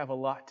you have a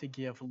lot to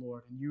give,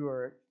 Lord, and you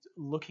are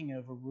looking at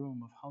a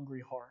room of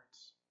hungry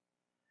hearts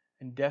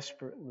and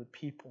desperate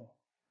people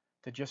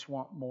that just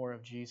want more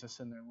of Jesus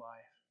in their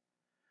life.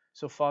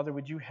 So, Father,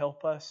 would you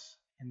help us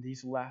in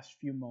these last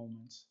few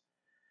moments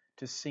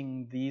to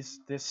sing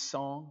this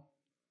song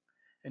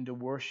and to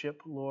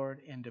worship,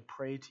 Lord, and to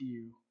pray to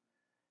you.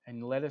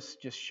 And let us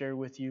just share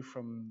with you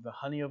from the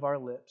honey of our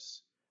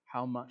lips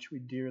how much we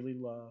dearly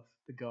love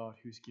the God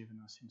who's given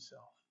us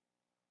himself.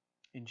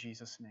 In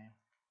Jesus' name,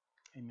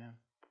 amen.